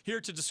season. Here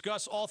to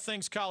discuss all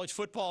things college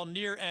football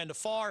near and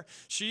afar,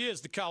 she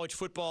is the college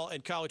football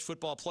and college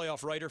football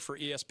playoff writer for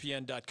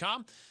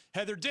ESPN.com.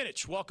 Heather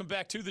Dinich, welcome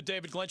back to the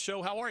David Glenn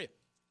Show. How are you?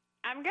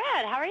 I'm good.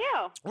 How are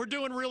you? We're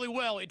doing really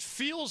well. It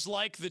feels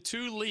like the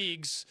two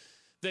leagues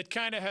that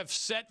kind of have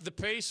set the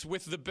pace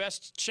with the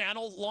best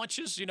channel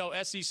launches,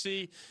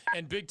 SEC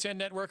and Big Ten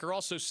Network are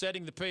also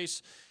setting the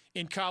pace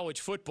in college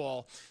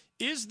football.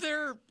 Is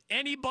there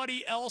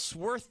anybody else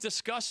worth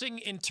discussing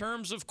in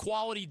terms of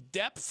quality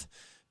depth?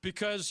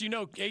 Because,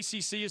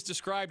 ACC is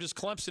described as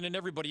Clemson and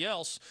everybody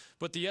else,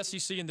 but the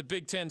SEC and the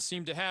Big Ten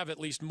seem to have at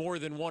least more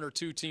than one or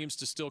two teams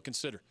to still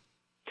consider.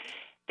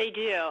 They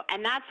do,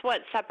 and that's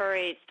what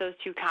separates those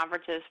two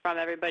conferences from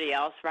everybody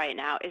else right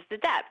now is the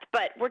depth.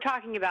 But we're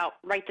talking about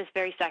right this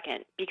very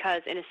second,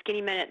 because in a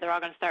skinny minute, they're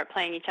all going to start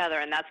playing each other,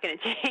 and that's going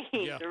to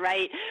change,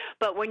 right?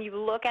 But when you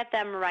look at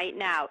them right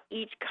now,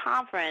 each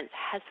conference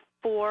has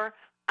 4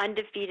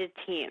 undefeated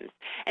teams.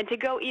 And to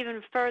go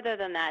even further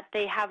than that,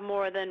 they have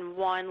more than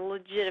one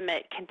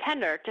legitimate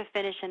contender to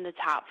finish in the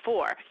top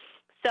 4.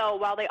 So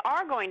while they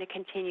are going to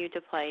continue to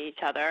play each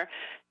other,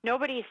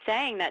 nobody's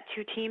saying that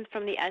two teams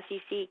from the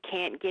SEC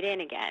can't get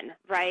in again,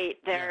 right?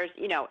 There's,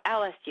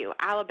 LSU,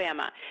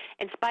 Alabama.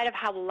 In spite of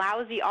how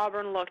lousy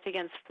Auburn looked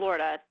against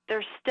Florida,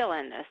 they're still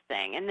in this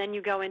thing. And then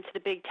you go into the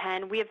Big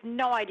Ten. We have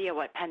no idea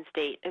what Penn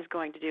State is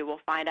going to do. We'll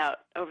find out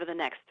over the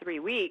next 3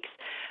 weeks.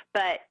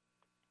 But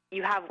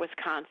you have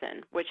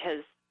Wisconsin, which has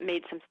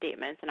made some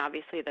statements, and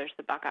obviously there's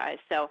the Buckeyes.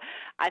 So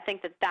I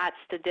think that that's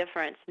the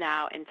difference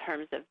now in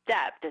terms of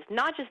depth. It's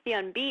not just the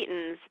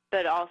unbeatens,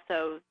 but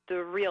also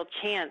the real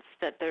chance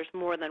that there's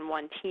more than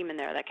one team in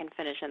there that can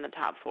finish in the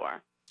top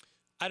 4.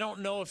 I don't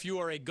know if you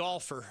are a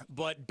golfer,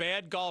 but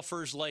bad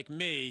golfers like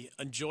me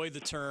enjoy the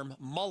term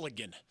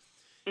mulligan.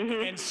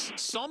 Mm-hmm. And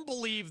some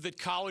believe that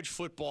college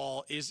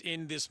football is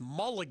in this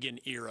mulligan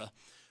era,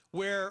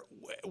 where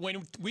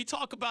when we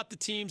talk about the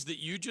teams that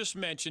you just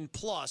mentioned,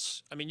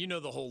 plus, I mean, you know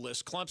the whole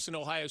list, Clemson,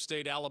 Ohio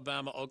State,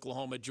 Alabama,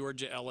 Oklahoma,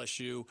 Georgia,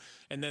 LSU,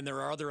 and then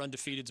there are other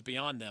undefeateds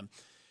beyond them.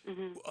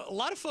 Mm-hmm. A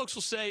lot of folks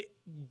will say,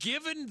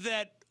 given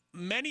that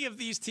many of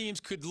these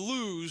teams could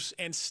lose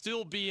and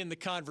still be in the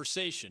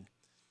conversation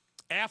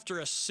after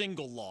a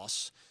single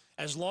loss,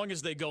 as long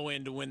as they go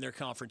in to win their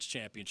conference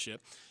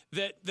championship,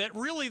 that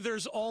really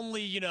there's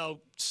only,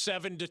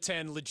 7 to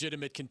 10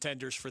 legitimate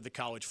contenders for the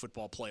college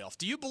football playoff.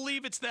 Do you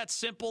believe it's that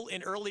simple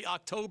in early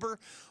October,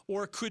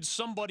 or could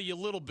somebody a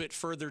little bit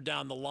further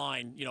down the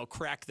line,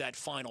 crack that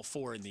Final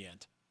Four in the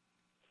end?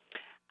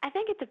 I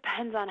think it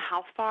depends on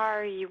how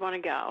far you want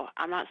to go.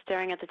 I'm not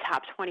staring at the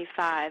top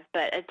 25,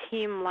 but a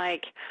team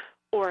like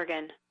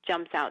Oregon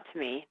jumps out to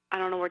me. I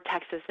don't know where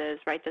Texas is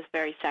right this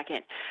very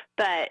second.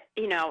 But,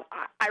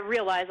 I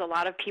realize a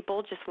lot of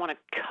people just want to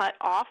cut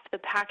off the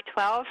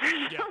Pac-12 for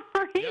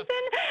some reason.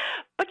 Yeah.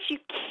 But you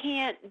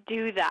can't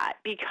do that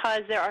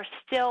because there are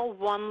still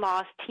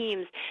one-loss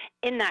teams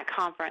in that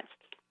conference.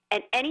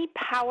 And any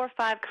Power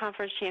 5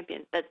 conference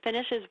champion that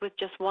finishes with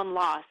just one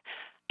loss,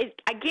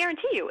 I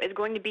guarantee you, is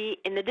going to be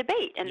in the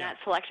debate in that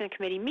selection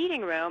committee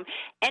meeting room.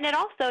 And it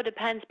also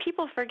depends.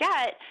 People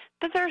forget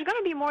that there's going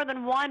to be more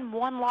than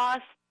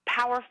one-loss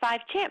Power 5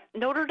 champ.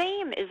 Notre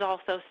Dame is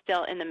also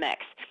still in the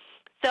mix.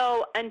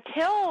 So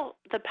until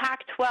the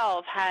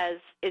Pac-12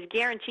 is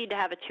guaranteed to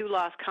have a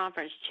 2-loss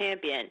conference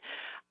champion,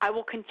 I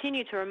will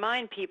continue to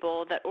remind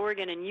people that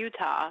Oregon and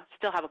Utah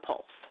still have a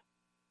pulse.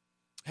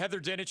 Heather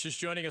Dinich is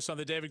joining us on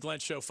the David Glenn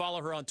Show.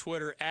 Follow her on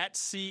Twitter at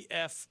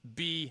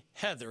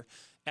CFBHeather.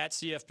 At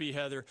CFB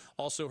Heather,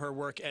 also her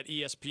work at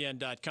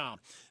ESPN.com.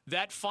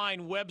 That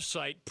fine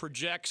website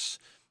projects,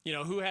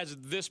 who has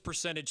this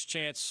percentage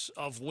chance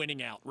of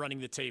winning out, running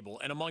the table.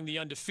 And among the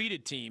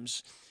undefeated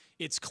teams,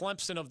 it's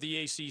Clemson of the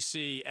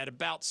ACC at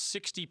about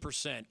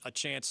 60% a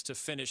chance to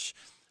finish.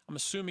 I'm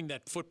assuming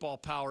that Football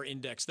Power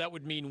Index. That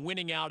would mean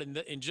winning out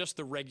in just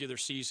the regular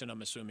season,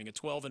 I'm assuming, a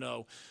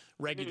 12-0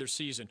 regular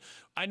season.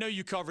 I know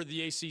you cover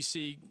the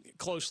ACC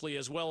closely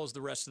as well as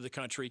the rest of the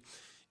country.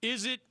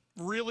 Is it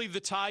really the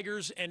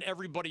Tigers and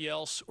everybody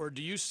else, or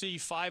do you see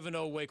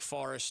 5-0 Wake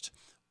Forest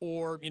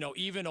or,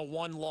 even a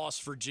 1-loss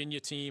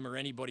Virginia team or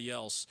anybody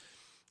else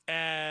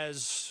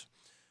as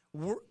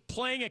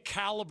playing a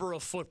caliber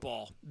of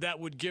football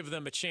that would give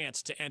them a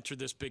chance to enter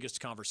this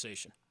biggest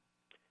conversation?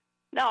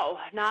 No,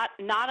 not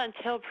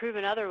until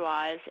proven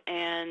otherwise.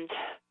 And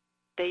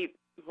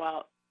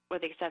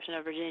with the exception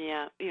of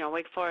Virginia,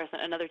 Wake Forest,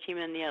 another team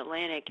in the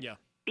Atlantic,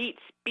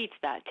 beats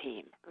that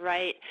team,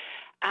 right?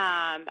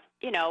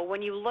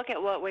 When you look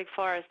at what Wake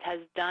Forest has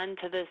done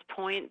to this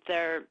point,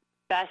 their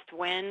best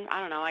win, I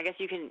don't know, I guess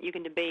you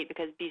can debate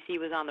because BC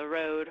was on the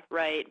road,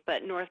 right?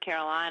 But North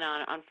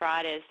Carolina on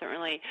Friday is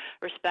certainly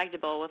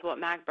respectable with what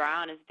Mac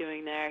Brown is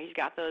doing there. He's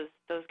got those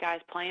guys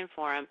playing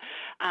for him.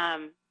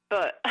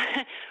 But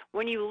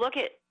when you look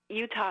at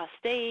Utah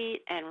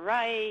State and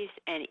Rice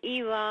and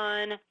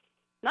Elon,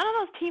 none of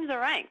those teams are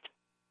ranked.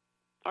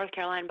 North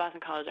Carolina and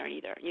Boston College aren't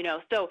either,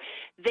 So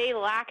they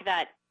lack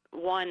that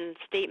one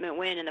statement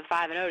win in the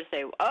 5-0 to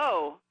say,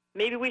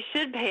 maybe we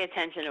should pay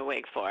attention to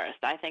Wake Forest.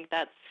 I think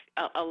that's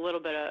a little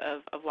bit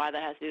of why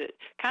that has to do it.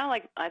 Kind of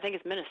like I think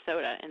it's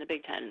Minnesota in the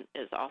Big Ten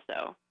is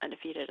also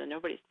undefeated, and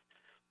nobody's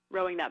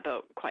rowing that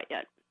boat quite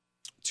yet.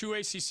 Two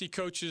ACC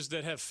coaches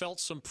that have felt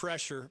some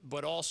pressure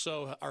but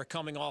also are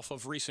coming off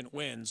of recent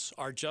wins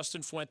are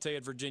Justin Fuente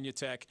at Virginia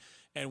Tech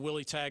and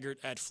Willie Taggart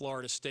at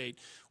Florida State.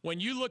 When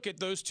you look at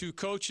those two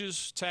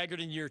coaches, Taggart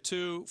in year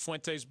 2,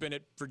 Fuente's been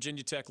at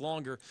Virginia Tech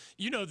longer,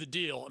 you know the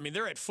deal. I mean,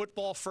 they're at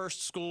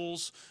football-first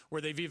schools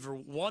where they've either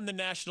won the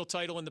national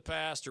title in the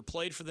past or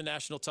played for the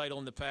national title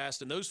in the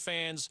past, and those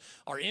fans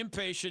are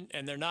impatient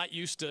and they're not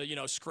used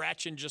to,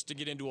 scratching just to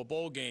get into a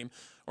bowl game,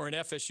 or in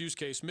FSU's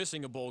case,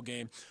 missing a bowl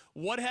game.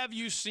 What have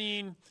you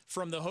seen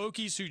from the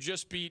Hokies who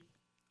just beat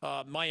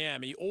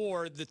Miami,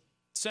 or the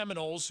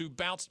Seminoles who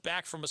bounced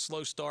back from a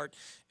slow start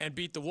and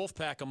beat the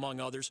Wolfpack,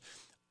 among others?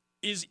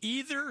 Is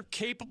either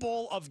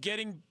capable of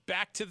getting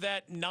back to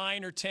that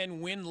 9 or 10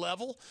 win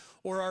level,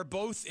 or are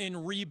both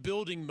in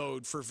rebuilding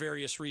mode for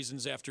various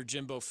reasons after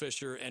Jimbo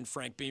Fisher and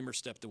Frank Beamer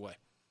stepped away?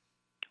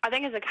 I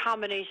think it's a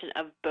combination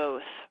of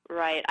both,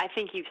 right? I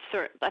think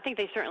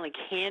they certainly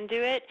can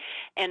do it.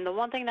 And the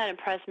one thing that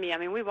impressed me, I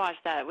mean, we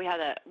watched that. We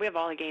have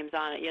all the games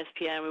on at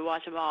ESPN. We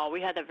watch them all. We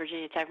had that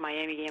Virginia Tech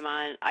Miami game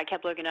on. I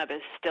kept looking up. It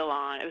was still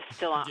on.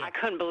 Yeah. I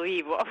couldn't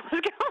believe what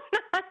was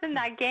going on in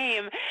that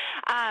game.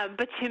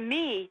 But to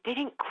me, they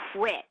didn't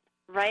quit,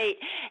 right?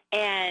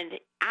 And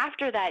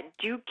after that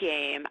Duke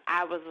game,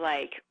 I was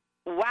like,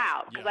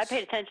 wow, because I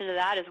paid attention to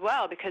that as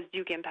well because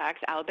Duke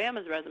impacts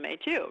Alabama's resume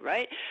too,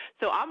 right?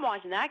 So I'm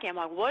watching that game,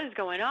 I'm like, what is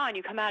going on?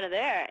 You come out of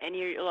there and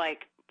you're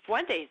like,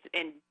 Fuente's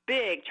in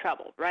big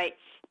trouble, right?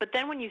 But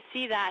then when you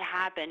see that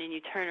happen and you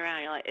turn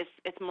around, you're like,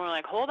 it's more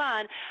like, hold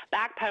on,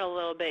 backpedal a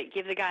little bit,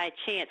 give the guy a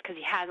chance because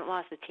he hasn't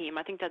lost the team.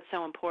 I think that's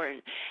so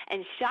important.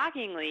 And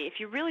shockingly, if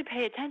you really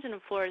pay attention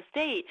to Florida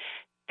State,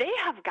 they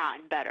have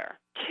gotten better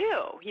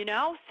too, you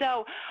know?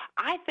 So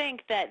I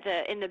think that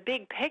in the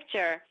big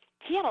picture,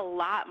 he had a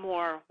lot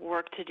more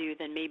work to do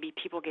than maybe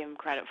people give him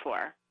credit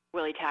for.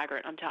 Willie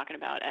Taggart, I'm talking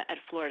about, at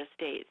Florida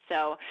State.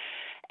 So,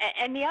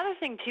 and the other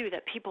thing, too,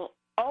 that people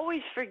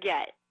always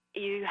forget,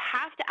 you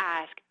have to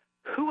ask,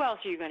 who else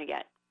are you going to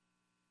get?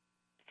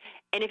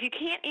 And if you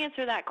can't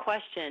answer that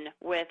question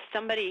with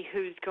somebody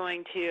who's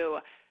going to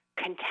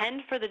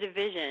contend for the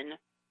division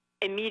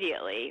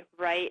immediately,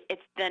 right,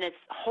 then it's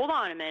hold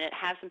on a minute,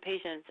 have some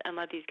patience, and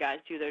let these guys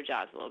do their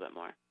jobs a little bit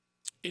more.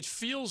 It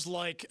feels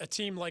like a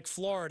team like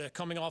Florida,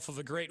 coming off of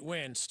a great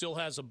win, still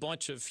has a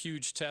bunch of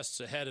huge tests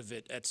ahead of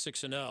it at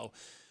 6-0.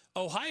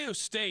 Ohio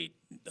State,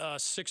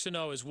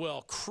 6-0 as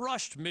well,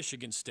 crushed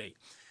Michigan State.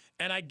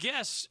 And I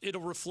guess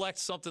it'll reflect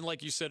something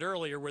like you said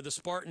earlier, where the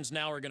Spartans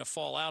now are going to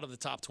fall out of the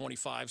top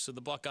 25, so the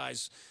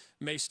Buckeyes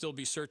may still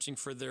be searching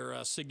for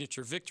their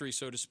signature victory,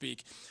 so to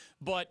speak.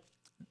 But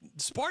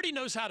Sparty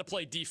knows how to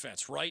play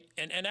defense, right?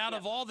 And out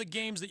of all the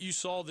games that you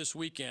saw this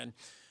weekend,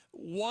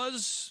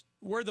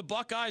 were the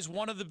Buckeyes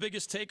one of the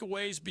biggest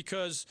takeaways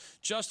because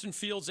Justin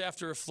Fields,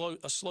 after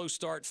a slow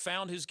start,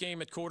 found his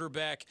game at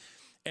quarterback,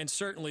 and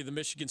certainly the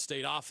Michigan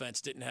State offense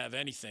didn't have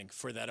anything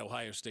for that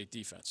Ohio State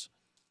defense?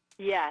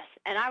 Yes,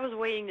 and I was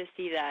waiting to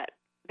see that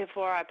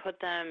before I put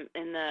them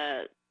in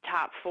the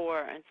top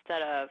 4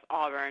 instead of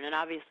Auburn, and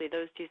obviously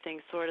those two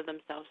things sorted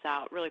themselves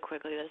out really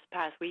quickly this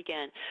past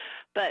weekend.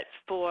 But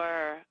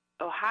for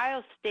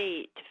Ohio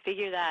State to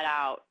figure that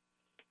out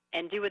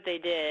and do what they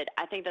did,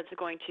 I think that's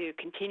going to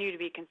continue to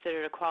be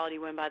considered a quality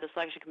win by the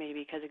selection committee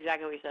because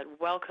exactly what you said,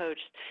 well-coached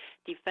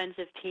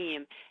defensive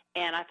team.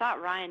 And I thought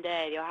Ryan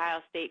Day, the Ohio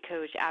State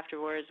coach,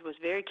 afterwards was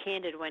very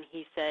candid when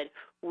he said,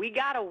 we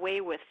got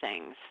away with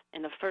things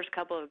in the first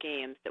couple of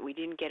games that we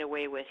didn't get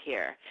away with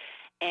here.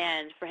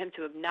 And for him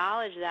to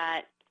acknowledge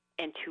that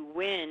and to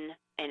win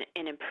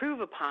and improve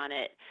upon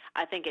it,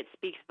 I think it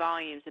speaks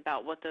volumes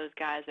about what those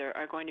guys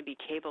are going to be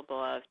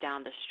capable of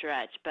down the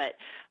stretch. But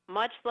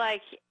much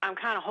like I'm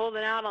kind of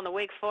holding out on the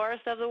Wake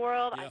Forest of the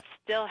world, I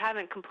still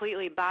haven't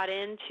completely bought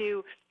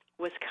into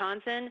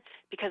Wisconsin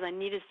because I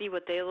need to see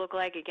what they look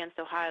like against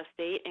Ohio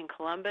State and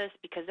Columbus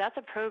because that's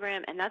a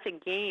program and that's a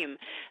game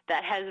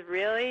that has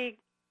really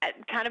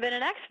kind of been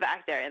an X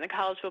factor in the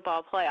college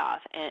football playoff.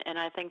 And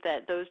I think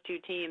that those two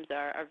teams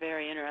are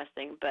very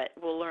interesting, but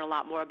we'll learn a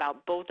lot more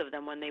about both of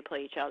them when they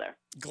play each other.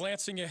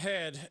 Glancing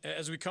ahead,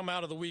 as we come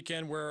out of the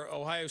weekend where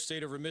Ohio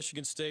State over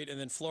Michigan State and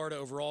then Florida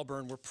over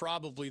Auburn were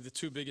probably the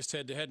two biggest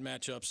head-to-head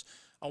matchups,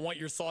 I want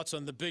your thoughts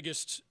on the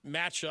biggest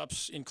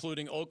matchups,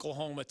 including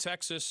Oklahoma,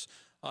 Texas.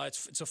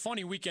 It's a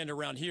funny weekend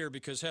around here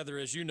because, Heather,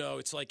 as you know,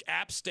 it's like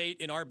App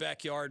State in our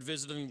backyard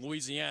visiting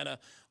Louisiana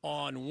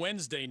on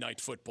Wednesday Night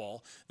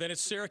Football. Then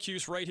it's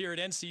Syracuse right here at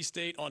NC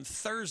State on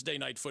Thursday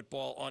Night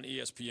Football on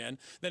ESPN.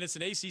 Then it's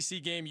an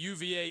ACC game,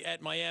 UVA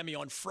at Miami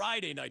on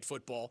Friday Night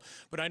Football.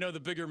 But I know the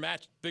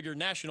bigger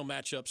national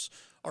matchups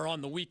are on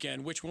the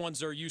weekend. Which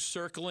ones are you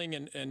circling,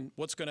 and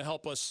what's going to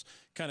help us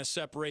kind of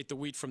separate the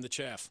wheat from the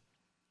chaff?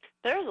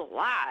 There's a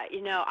lot.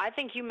 You know, I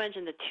think you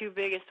mentioned the two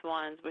biggest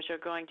ones, which are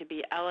going to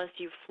be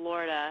LSU,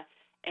 Florida,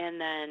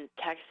 and then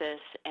Texas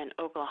and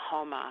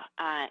Oklahoma.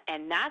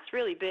 And that's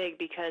really big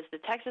because the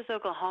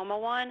Texas-Oklahoma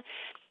one,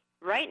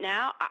 right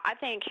now, I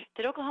think,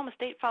 did Oklahoma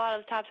State fall out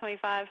of the top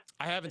 25?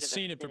 I haven't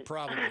seen it, but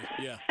probably,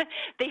 yeah.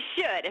 They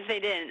should if they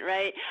didn't,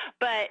 right?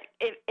 But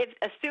if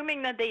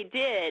assuming that they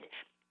did,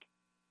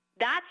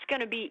 that's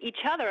going to be, each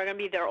other are going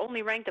to be their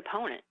only ranked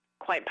opponent,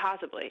 quite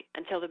possibly,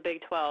 until the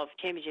Big 12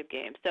 championship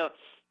game. So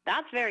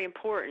that's very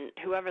important,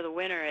 whoever the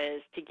winner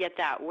is, to get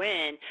that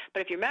win.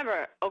 But if you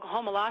remember,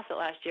 Oklahoma lost it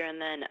last year and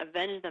then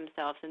avenged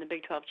themselves in the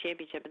Big 12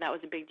 championship, and that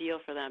was a big deal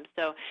for them.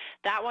 So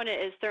that one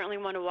is certainly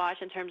one to watch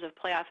in terms of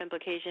playoff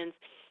implications.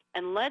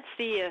 And let's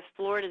see if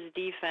Florida's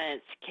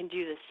defense can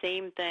do the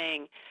same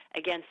thing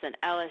against an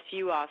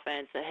LSU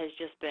offense that has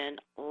just been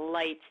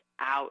lights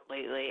out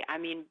lately. I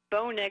mean,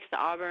 Bo Nix, the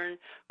Auburn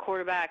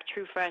quarterback,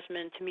 true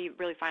freshman, to me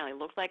really finally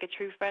looked like a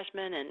true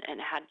freshman and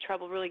had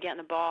trouble really getting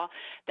the ball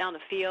down the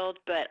field.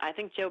 But I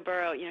think Joe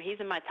Burrow, you know, he's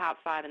in my top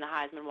 5 in the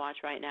Heisman watch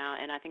right now,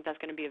 and I think that's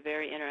going to be a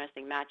very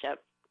interesting matchup.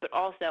 But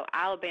also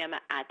Alabama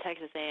at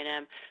Texas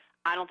A&M.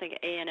 I don't think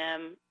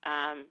A&M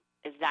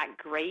is that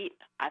great.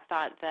 I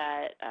thought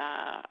that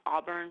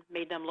Auburn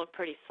made them look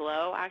pretty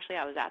slow. Actually,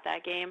 I was at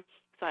that game,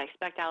 so I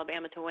expect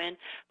Alabama to win.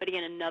 But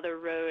again, another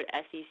road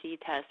SEC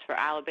test for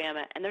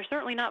Alabama, and they're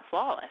certainly not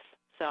flawless.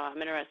 So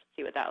I'm interested to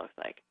see what that looks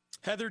like.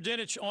 Heather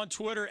Dinich on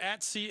Twitter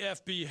at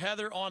CFB.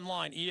 Heather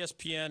online,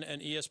 ESPN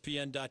and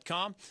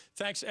ESPN.com.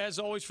 Thanks, as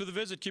always, for the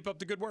visit. Keep up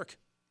the good work.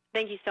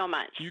 Thank you so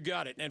much. You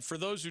got it. And for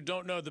those who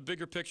don't know the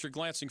bigger picture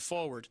glancing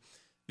forward,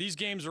 these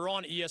games are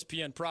on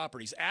ESPN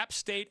properties. App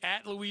State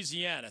at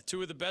Louisiana,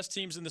 two of the best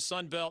teams in the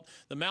Sun Belt.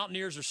 The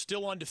Mountaineers are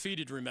still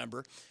undefeated,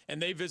 remember,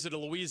 and they visit a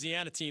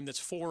Louisiana team that's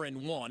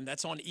 4-1.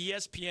 That's on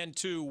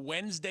ESPN2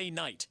 Wednesday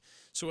night.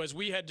 So as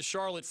we head to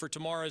Charlotte for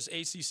tomorrow's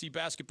ACC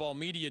Basketball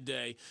Media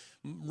Day,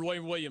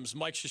 Roy Williams,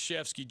 Mike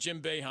Krzyzewski,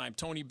 Jim Boeheim,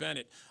 Tony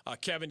Bennett,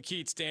 Kevin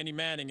Keats, Danny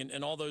Manning,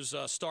 and all those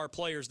star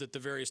players that the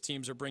various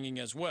teams are bringing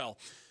as well.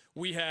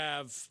 We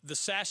have the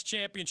SAS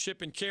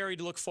Championship in Cary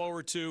to look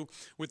forward to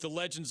with the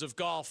legends of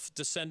golf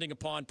descending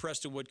upon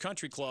Prestonwood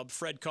Country Club,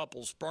 Fred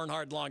Couples,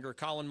 Bernhard Langer,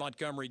 Colin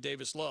Montgomery,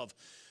 Davis Love.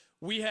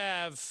 We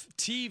have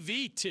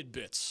TV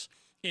tidbits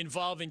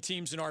involving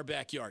teams in our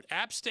backyard.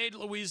 App State,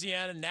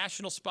 Louisiana,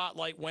 National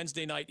Spotlight,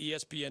 Wednesday night,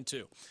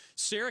 ESPN2.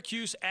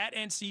 Syracuse at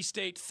NC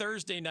State,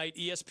 Thursday night,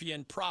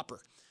 ESPN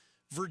proper.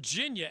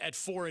 Virginia at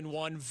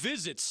 4-1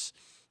 visits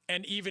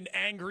an even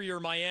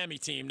angrier Miami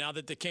team now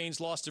that the Canes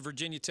lost to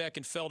Virginia Tech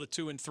and fell to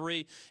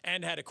 2-3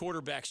 and had a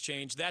quarterbacks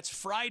change. That's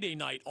Friday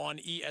night on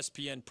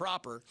ESPN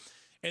proper.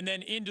 And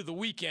then into the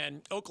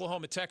weekend,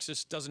 Oklahoma,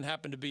 Texas doesn't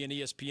happen to be an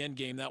ESPN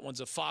game. That one's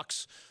a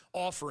Fox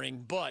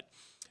offering. But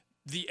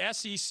the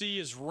SEC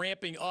is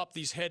ramping up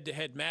these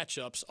head-to-head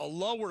matchups. A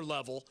lower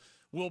level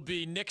will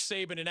be Nick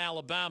Saban in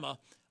Alabama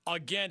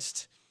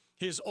against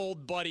his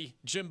old buddy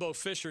Jimbo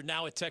Fisher,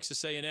 now at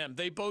Texas A&M.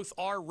 They both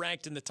are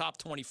ranked in the top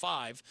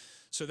 25,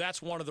 so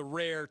that's one of the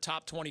rare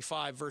top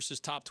 25 versus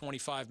top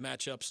 25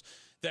 matchups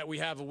that we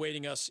have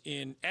awaiting us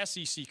in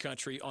SEC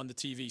country on the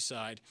TV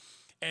side.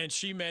 And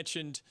she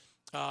mentioned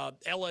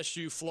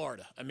LSU,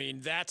 Florida. I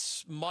mean,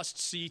 that's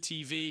must-see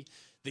TV.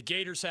 The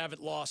Gators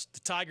haven't lost. The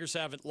Tigers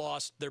haven't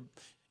lost. They're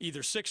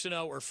either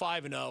 6-0 or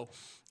 5-0.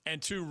 And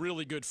two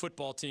really good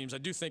football teams. I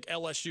do think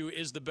LSU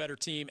is the better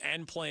team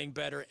and playing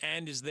better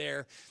and is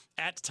there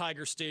at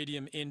Tiger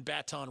Stadium in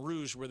Baton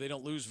Rouge, where they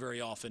don't lose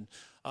very often.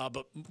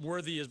 But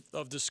worthy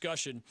of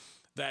discussion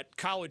that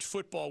college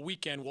football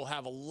weekend will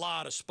have a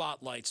lot of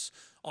spotlights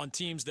on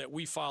teams that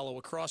we follow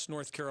across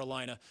North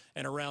Carolina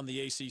and around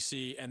the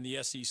ACC and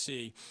the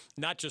SEC,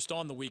 not just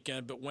on the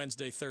weekend, but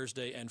Wednesday,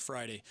 Thursday, and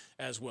Friday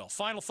as well.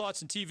 Final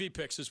thoughts and TV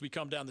picks as we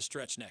come down the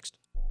stretch next.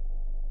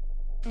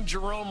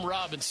 Jerome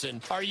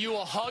Robinson, are you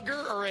a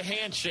hugger or a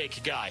handshake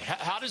guy?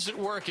 How does it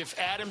work if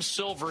Adam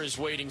Silver is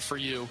waiting for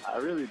you? I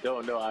really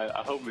don't know. I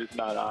hope it's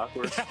not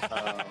awkward.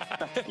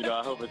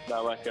 I hope it's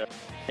not like a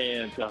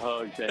hand to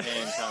hug to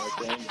hand kind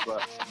of thing.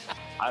 But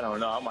I don't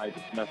know. I might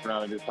just mess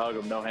around and just hug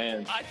him, no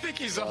hands. I think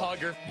he's a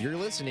hugger. You're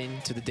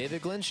listening to The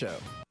David Glenn Show.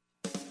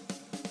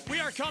 We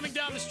are coming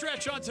down the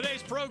stretch on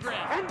today's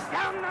program. And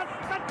down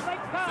the stretch they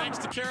come. Thanks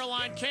to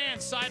Caroline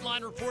Can,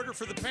 sideline reporter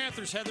for the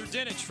Panthers, Heather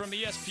Dinich from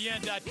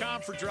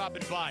ESPN.com for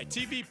dropping by.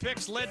 TV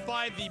picks led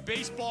by the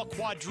baseball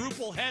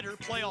quadruple header,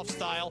 playoff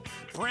style.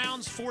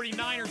 Browns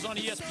 49ers on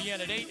ESPN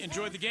at 8.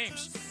 Enjoy the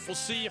games. We'll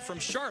see you from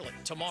Charlotte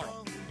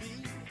tomorrow.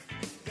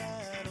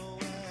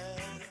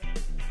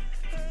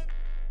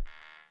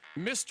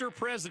 Mr.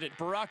 President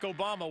Barack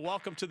Obama,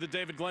 welcome to the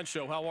David Glenn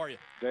Show. How are you?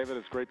 David,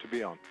 it's great to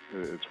be on.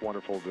 It's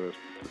wonderful to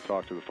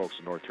talk to the folks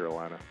in North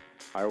Carolina.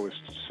 I always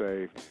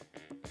say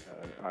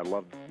I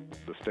love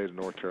the state of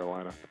North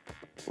Carolina,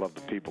 love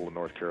the people of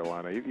North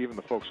Carolina. Even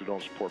the folks who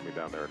don't support me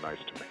down there are nice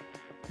to me.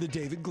 The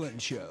David Glenn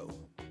Show.